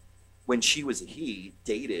 when she was a he,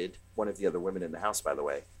 dated one of the other women in the house, by the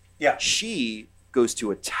way. Yeah. She goes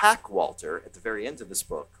to attack Walter at the very end of this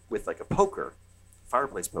book with like a poker,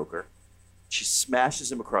 fireplace poker. She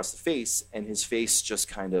smashes him across the face, and his face just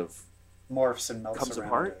kind of morphs and melts comes around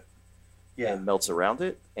apart it. Yeah. and melts around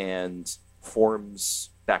it and forms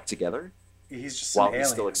back together He's just while an he's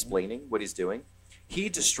still alien. explaining what he's doing. He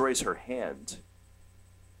destroys her hand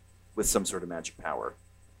with some sort of magic power.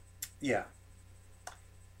 Yeah.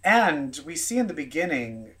 And we see in the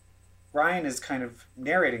beginning, Ryan is kind of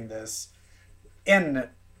narrating this, and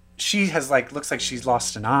she has looks like she's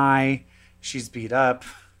lost an eye, she's beat up.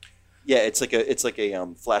 Yeah, it's like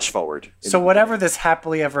a flash forward. So whatever this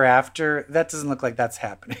happily ever after, that doesn't look like that's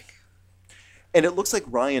happening. And it looks like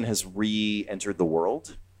Ryan has re-entered the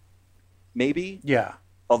world, maybe. Yeah.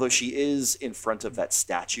 Although she is in front of that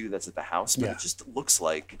statue that's at the house, but Yeah. it just looks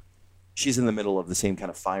like she's in the middle of the same kind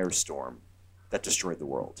of firestorm that destroyed the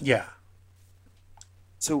world. Yeah.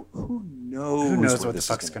 So who knows? Who knows where what the this is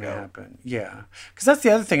fuck's going to go. happen? Yeah. Because that's the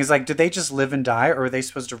other thing is did they just live and die, or are they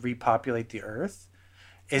supposed to repopulate the earth?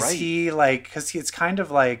 Is Right. he because it's kind of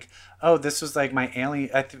like, oh, this was like my alien.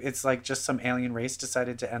 It's like just some alien race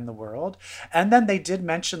decided to end the world. And then they did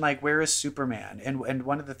mention where is Superman? And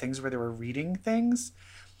one of the things where they were reading things,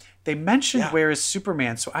 they mentioned where is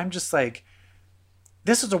Superman. So I'm just like,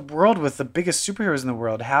 this is a world with the biggest superheroes in the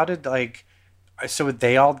world. How did so are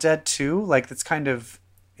they all dead too? That's kind of,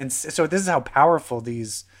 and so this is how powerful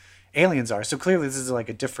these aliens are. So clearly this is a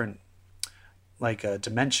different a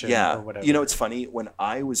dimension or whatever. You know, it's funny. When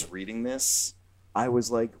I was reading this, I was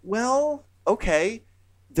like, well, okay,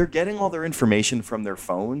 they're getting all their information from their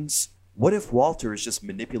phones. What if Walter is just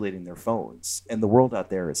manipulating their phones and the world out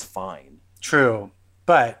there is fine? True.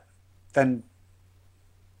 But then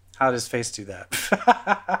how does Face do that?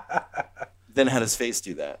 Then how does Face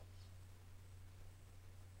do that?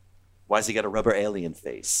 Why's he got a rubber alien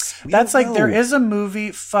face? That's there is a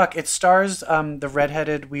movie. Fuck, it stars the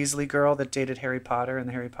redheaded Weasley girl that dated Harry Potter in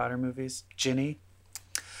the Harry Potter movies, Ginny.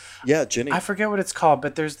 Yeah, Ginny. I forget what it's called,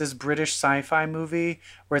 but there's this British sci-fi movie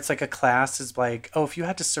where it's a class is if you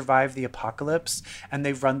had to survive the apocalypse, and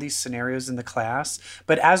they run these scenarios in the class,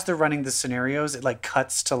 but as they're running the scenarios, it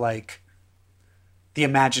cuts to the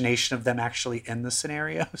imagination of them actually in the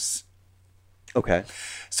scenarios. Okay.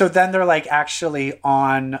 So then they're actually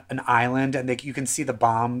on an island, and you can see the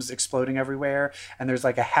bombs exploding everywhere, and there's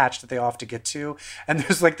a hatch that they all have to get to, and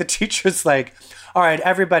there's the teacher's all right,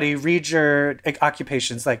 everybody read your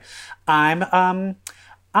occupations. I'm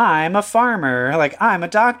a farmer, I'm a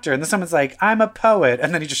doctor, and then someone's I'm a poet,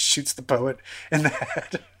 and then he just shoots the poet in the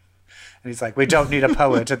head. And he's we don't need a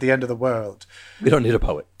poet at the end of the world. We don't need a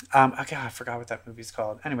poet. Okay, I forgot what that movie's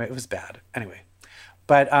called. Anyway, it was bad. Anyway.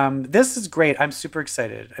 But this is great. I'm super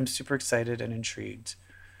excited. I'm super excited and intrigued.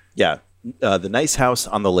 Yeah. The Nice House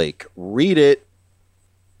on the Lake. Read it.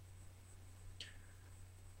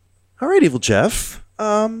 All right, Evil Jeff.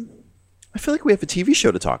 I feel like we have a TV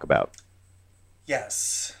show to talk about.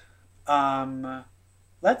 Yes.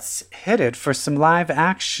 Let's hit it for some live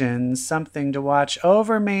action, something to watch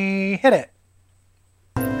over me. Hit it.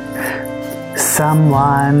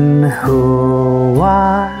 Someone who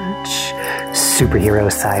watch superhero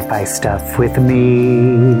sci-fi stuff with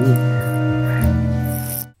me.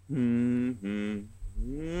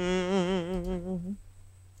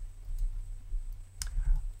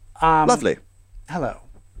 Lovely. Hello.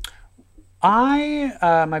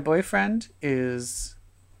 My boyfriend is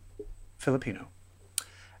Filipino.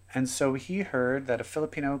 And so he heard that a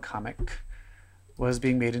Filipino comic was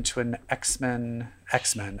being made into an X-Men, a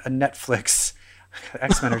Netflix.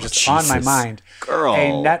 X-Men are just on my mind. Girl. A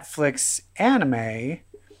Netflix anime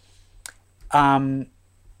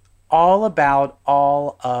all about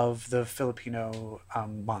all of the Filipino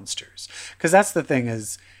monsters. Because that's the thing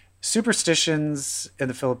is superstitions in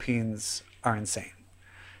the Philippines are insane.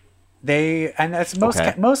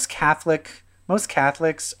 Most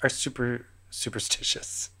Catholics are super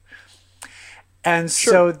superstitious. And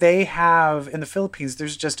so they have, in the Philippines,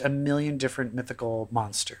 there's just a million different mythical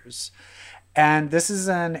monsters. And this is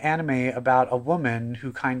an anime about a woman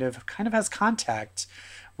who kind of has contact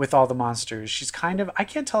with all the monsters. She's I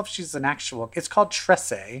can't tell if she's an actual, it's called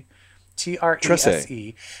Trese.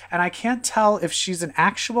 Trese. And I can't tell if she's an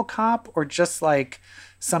actual cop or just like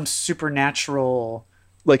some supernatural,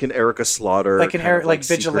 like an Erica Slaughter, like an kind of like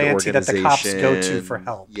secret vigilante that the cops go to organization. for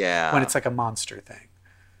help. Yeah. When it's like a monster thing.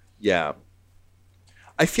 Yeah.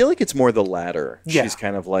 I feel like it's more the latter. Yeah. She's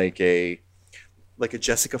kind of like a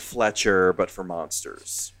Jessica Fletcher, but for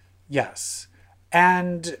monsters. Yes.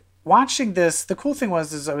 And watching this, the cool thing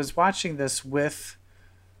was I was watching this with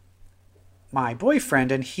my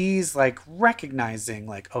boyfriend, and he's like recognizing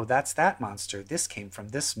like, oh, that's that monster. This came from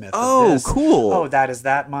this myth. Oh, of this. cool. Oh, that is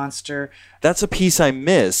that monster. That's a piece I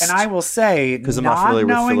missed. And I will say, because I'm not familiar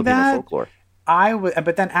with Filipino that, folklore.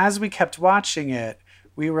 but then as we kept watching it,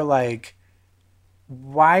 we were like,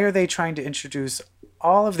 why are they trying to introduce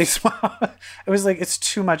all of these? It was like, it's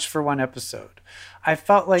too much for one episode. I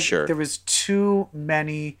felt like there was too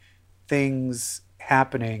many things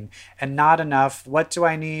happening and not enough. What do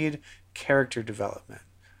I need? Character development.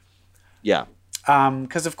 Yeah.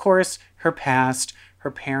 Because of course her past,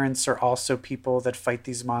 her parents are also people that fight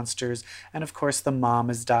these monsters, and of course the mom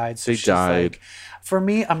has died. So she's like, for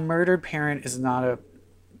me, a murdered parent is not a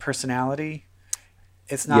personality.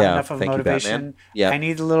 It's not enough of motivation. I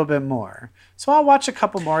need a little bit more. So I'll watch a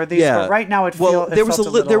couple more of these. But right now it feels there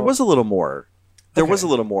was a little more. There was a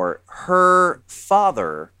little more. Her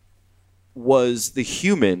father was the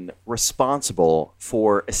human responsible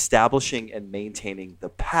for establishing and maintaining the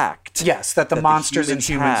pact. Yes, that the monsters and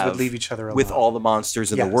humans would leave each other alone. With all the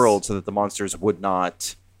monsters in the world, so that the monsters would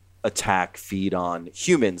not attack, feed on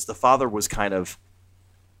humans. The father was kind of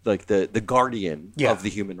like the guardian of the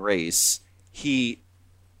human race. He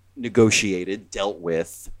negotiated, dealt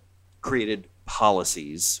with, created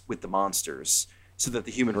policies with the monsters so that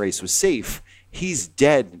the human race was safe. He's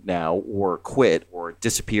dead now, or quit, or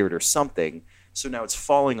disappeared, or something. So now it's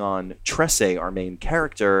falling on Trese, our main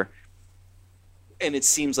character, and it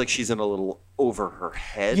seems like she's in a little over her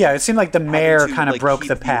head. Yeah, it seemed like the mayor kind of broke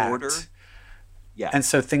the pact. Yeah, and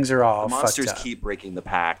so things are all the monsters fucked up. keep breaking the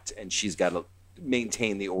pact, and she's got to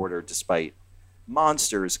maintain the order despite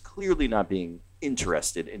monsters clearly not being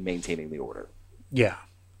interested in maintaining the order. Yeah,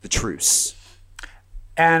 the truce.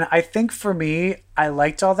 And I think for me, I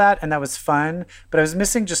liked all that, and that was fun, but I was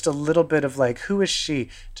missing just a little bit of like, who is she?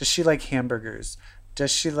 Does she like hamburgers?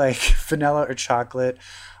 Does she like vanilla or chocolate?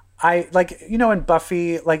 I like, in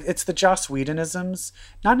Buffy, like it's the Joss Whedonisms,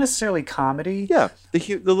 not necessarily comedy. Yeah,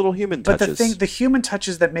 the little human touches. But the human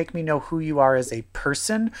touches that make me know who you are as a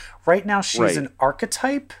person. Right now, she's an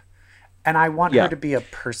archetype, and I want her to be a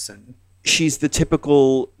person. She's the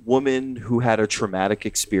typical woman who had a traumatic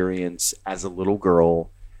experience as a little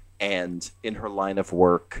girl, and in her line of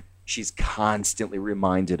work, she's constantly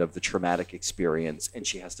reminded of the traumatic experience, and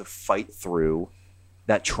she has to fight through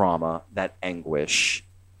that trauma, that anguish.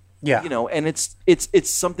 Yeah. And it's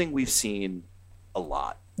something we've seen a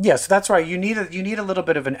lot. Yeah, so that's right. You need a little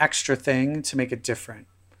bit of an extra thing to make it different.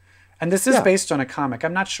 And this is based on a comic.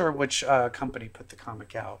 I'm not sure which company put the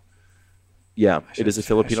comic out. Yeah, it is a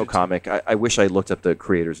Filipino comic. I wish I looked up the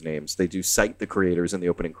creators' names. They do cite the creators in the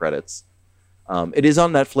opening credits. It is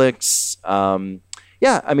on Netflix.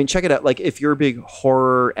 Check it out. Like, if you're a big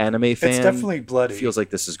horror anime fan, it's definitely bloody. It feels like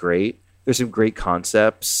this is great. There's some great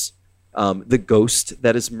concepts. The ghost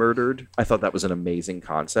that is murdered, I thought that was an amazing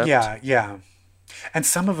concept. Yeah. And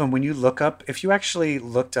some of them, when you look up, if you actually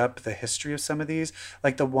looked up the history of some of these,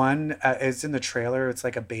 like the one is in the trailer, it's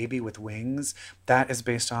like a baby with wings. That is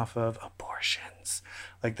based off of abortions.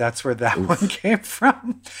 Like that's where that one came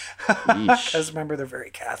from. Because remember, they're very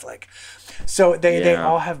Catholic. So they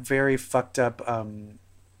all have very fucked up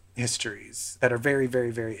histories that are very,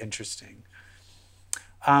 very, very interesting.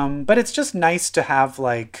 But it's just nice to have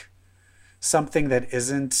like something that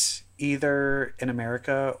isn't either in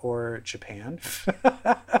America or Japan.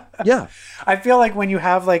 Yeah. I feel like when you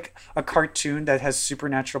have like a cartoon that has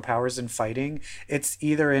supernatural powers and fighting, it's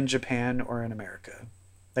either in Japan or in America.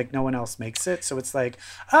 Like no one else makes it. So it's like,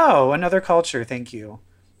 oh, another culture. Thank you.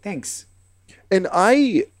 Thanks. And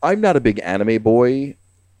I'm not a big anime boy.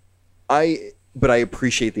 But I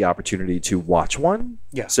appreciate the opportunity to watch one.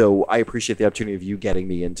 Yeah. So I appreciate the opportunity of you getting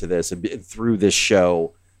me into this, and through this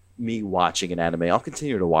show, me watching an anime. I'll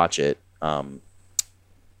continue to watch it.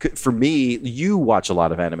 For me, you watch a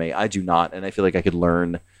lot of anime. I do not, and I feel like I could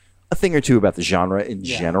learn a thing or two about the genre in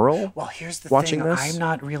general. Well, here's the watching thing. This. I'm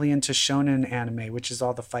not really into shonen anime, which is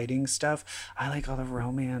all the fighting stuff. I like all the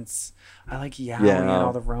romance. I like yaoi and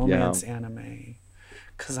all the romance anime.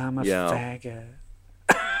 Because I'm a faggot.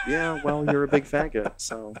 Yeah, well, you're a big faggot,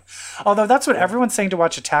 so. Although that's what everyone's saying to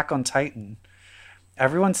watch Attack on Titan.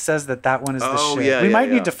 Everyone says that one is the shit. Yeah, we might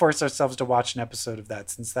need to force ourselves to watch an episode of that,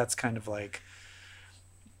 since that's kind of like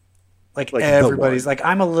Like Like the everybody's one. like,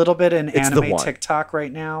 I'm a little bit in It's the anime one. TikTok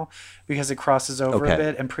right now because it crosses over Okay. a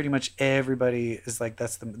bit, and pretty much everybody is like,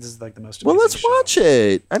 this is like the most. Well, amazing let's show. watch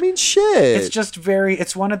it. I mean, shit. It's just very.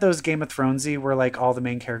 It's one of those Game of Thronesy where like all the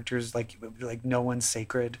main characters like no one's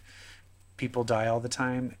sacred. People die all the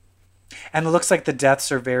time, and it looks like the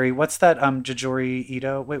deaths are very. What's that? Jajori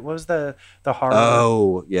Ito. Wait, what was the horror?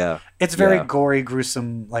 Oh, yeah. It's very Yeah. gory,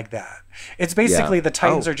 gruesome, like that. It's basically the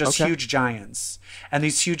Titans Oh, are just okay. huge giants, and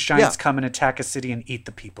these huge giants Yeah. come and attack a city and eat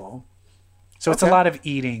the people. So it's a Okay. lot of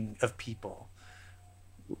eating of people.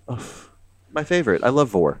 My favorite. I love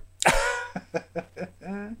Vor.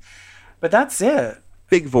 But that's it.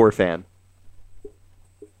 Big Vor fan.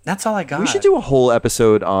 That's all I got. We should do a whole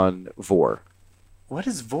episode on Vor. What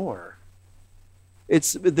is Vor?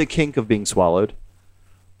 It's the kink of being swallowed.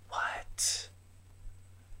 What?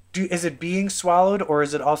 Is it being swallowed, or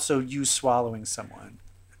is it also you swallowing someone?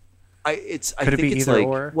 I Could it think be it's either like,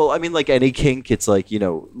 or? well, I mean, like any kink, it's like,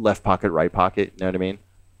 left pocket, right pocket. You know what I mean?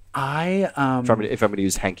 If I'm going to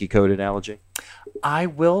use hanky code analogy. I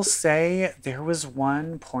will say there was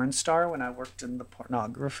one porn star when I worked in the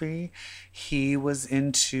pornography. He was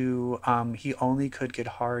into, he only could get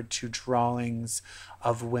hard to drawings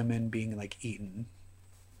of women being like eaten.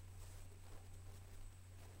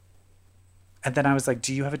 And then I was like,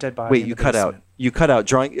 do you have a dead body? Wait, in you the cut out. basement?" You cut out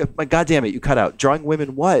drawing. My God damn it! You cut out drawing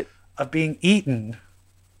women. What? Of being eaten.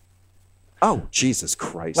 Oh, Jesus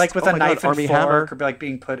Christ! Like with Oh a my God, knife and Army fork, Hammer? or like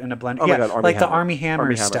being put in a blender. Oh my Yeah, God, Army like the Hammer. Army Hammer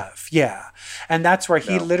Army Hammer. stuff. Yeah, and that's where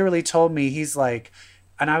he No. literally told me, he's like,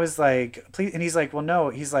 and I was like, please, and he's like, well, no,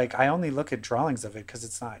 he's like, I only look at drawings of it because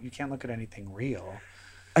it's not, you can't look at anything real.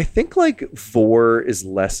 I think like Vor is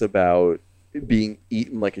less about being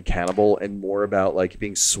eaten like a cannibal and more about like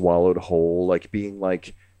being swallowed whole, like being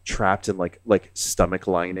like trapped in like stomach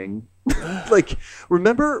lining. Like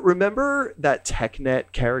remember that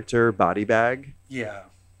TechNet character Body Bag? Yeah.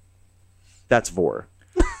 That's Vor.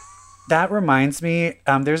 That reminds me,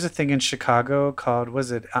 there's a thing in Chicago called,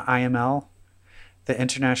 was it IML? The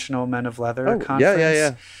International Men of Leather Oh, Conference.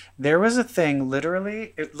 yeah. There was a thing,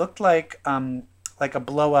 literally, it looked like a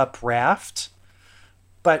blow-up raft,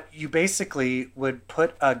 but you basically would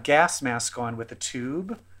put a gas mask on with a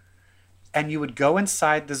tube, and you would go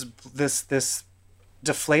inside this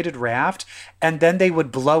deflated raft, and then they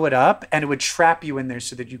would blow it up, and it would trap you in there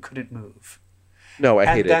so that you couldn't move. No, I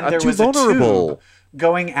And hate it. then I'm there too was a vulnerable. tube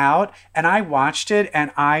going out, and I watched it,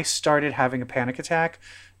 and I started having a panic attack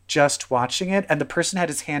just watching it. And the person had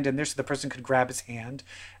his hand in there so the person could grab his hand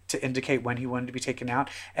to indicate when he wanted to be taken out.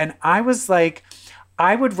 And I was like,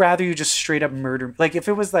 I would rather you just straight up murder. Like if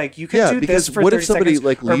it was like, you could Yeah, do because this for what 30 if somebody, seconds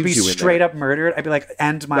like, or be leaves you in straight there? up murdered, I'd be like,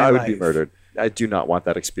 end my I life. would be murdered. I do not want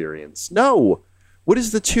that experience. No. What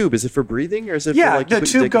is the tube? Is it for breathing or is it for Yeah, like you the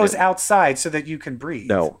put your tube dick in goes it? outside so that you can breathe.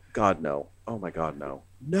 No. God, no. Oh my God, no.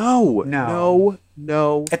 No. No.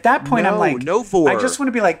 No. At that point, I'm like, no Vor. I just want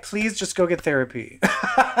to be like, please just go get therapy.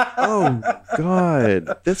 Oh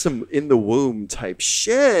God, that's some in the womb type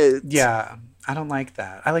shit. Yeah, I don't like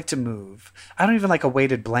that. I like to move. I don't even like a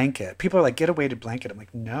weighted blanket. People are like, get a weighted blanket. I'm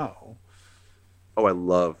like, no. Oh, I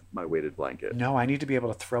love my weighted blanket. No, I need to be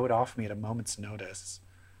able to throw it off me at a moment's notice.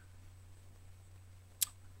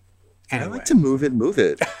 Anyway, I like to move it.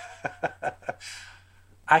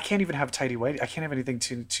 I can't even have tighty whitey. I can't have anything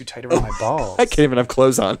too tight around my balls. I can't even have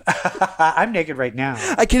clothes on. I'm naked right now.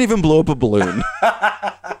 I can't even blow up a balloon.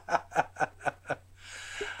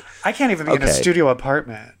 I can't even be in a Okay. studio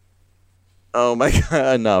apartment. Oh my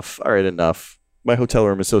God, enough. All right, enough. My hotel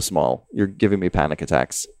room is so small. You're giving me panic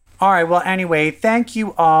attacks. All right. Well, anyway, thank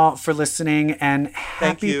you all for listening, and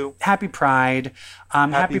Thank you. happy Pride.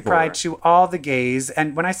 Happy Vor. Pride to all the gays.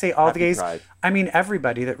 And when I say all the Happy gays, Pride. I mean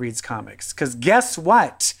everybody that reads comics. Because guess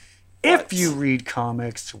what? If What? you read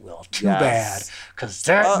comics, well, too Yes. bad. Because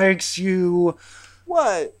that makes you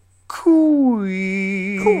What?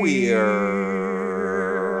 queer. Queer.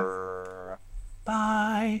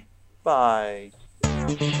 Bye. Bye.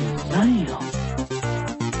 Damn.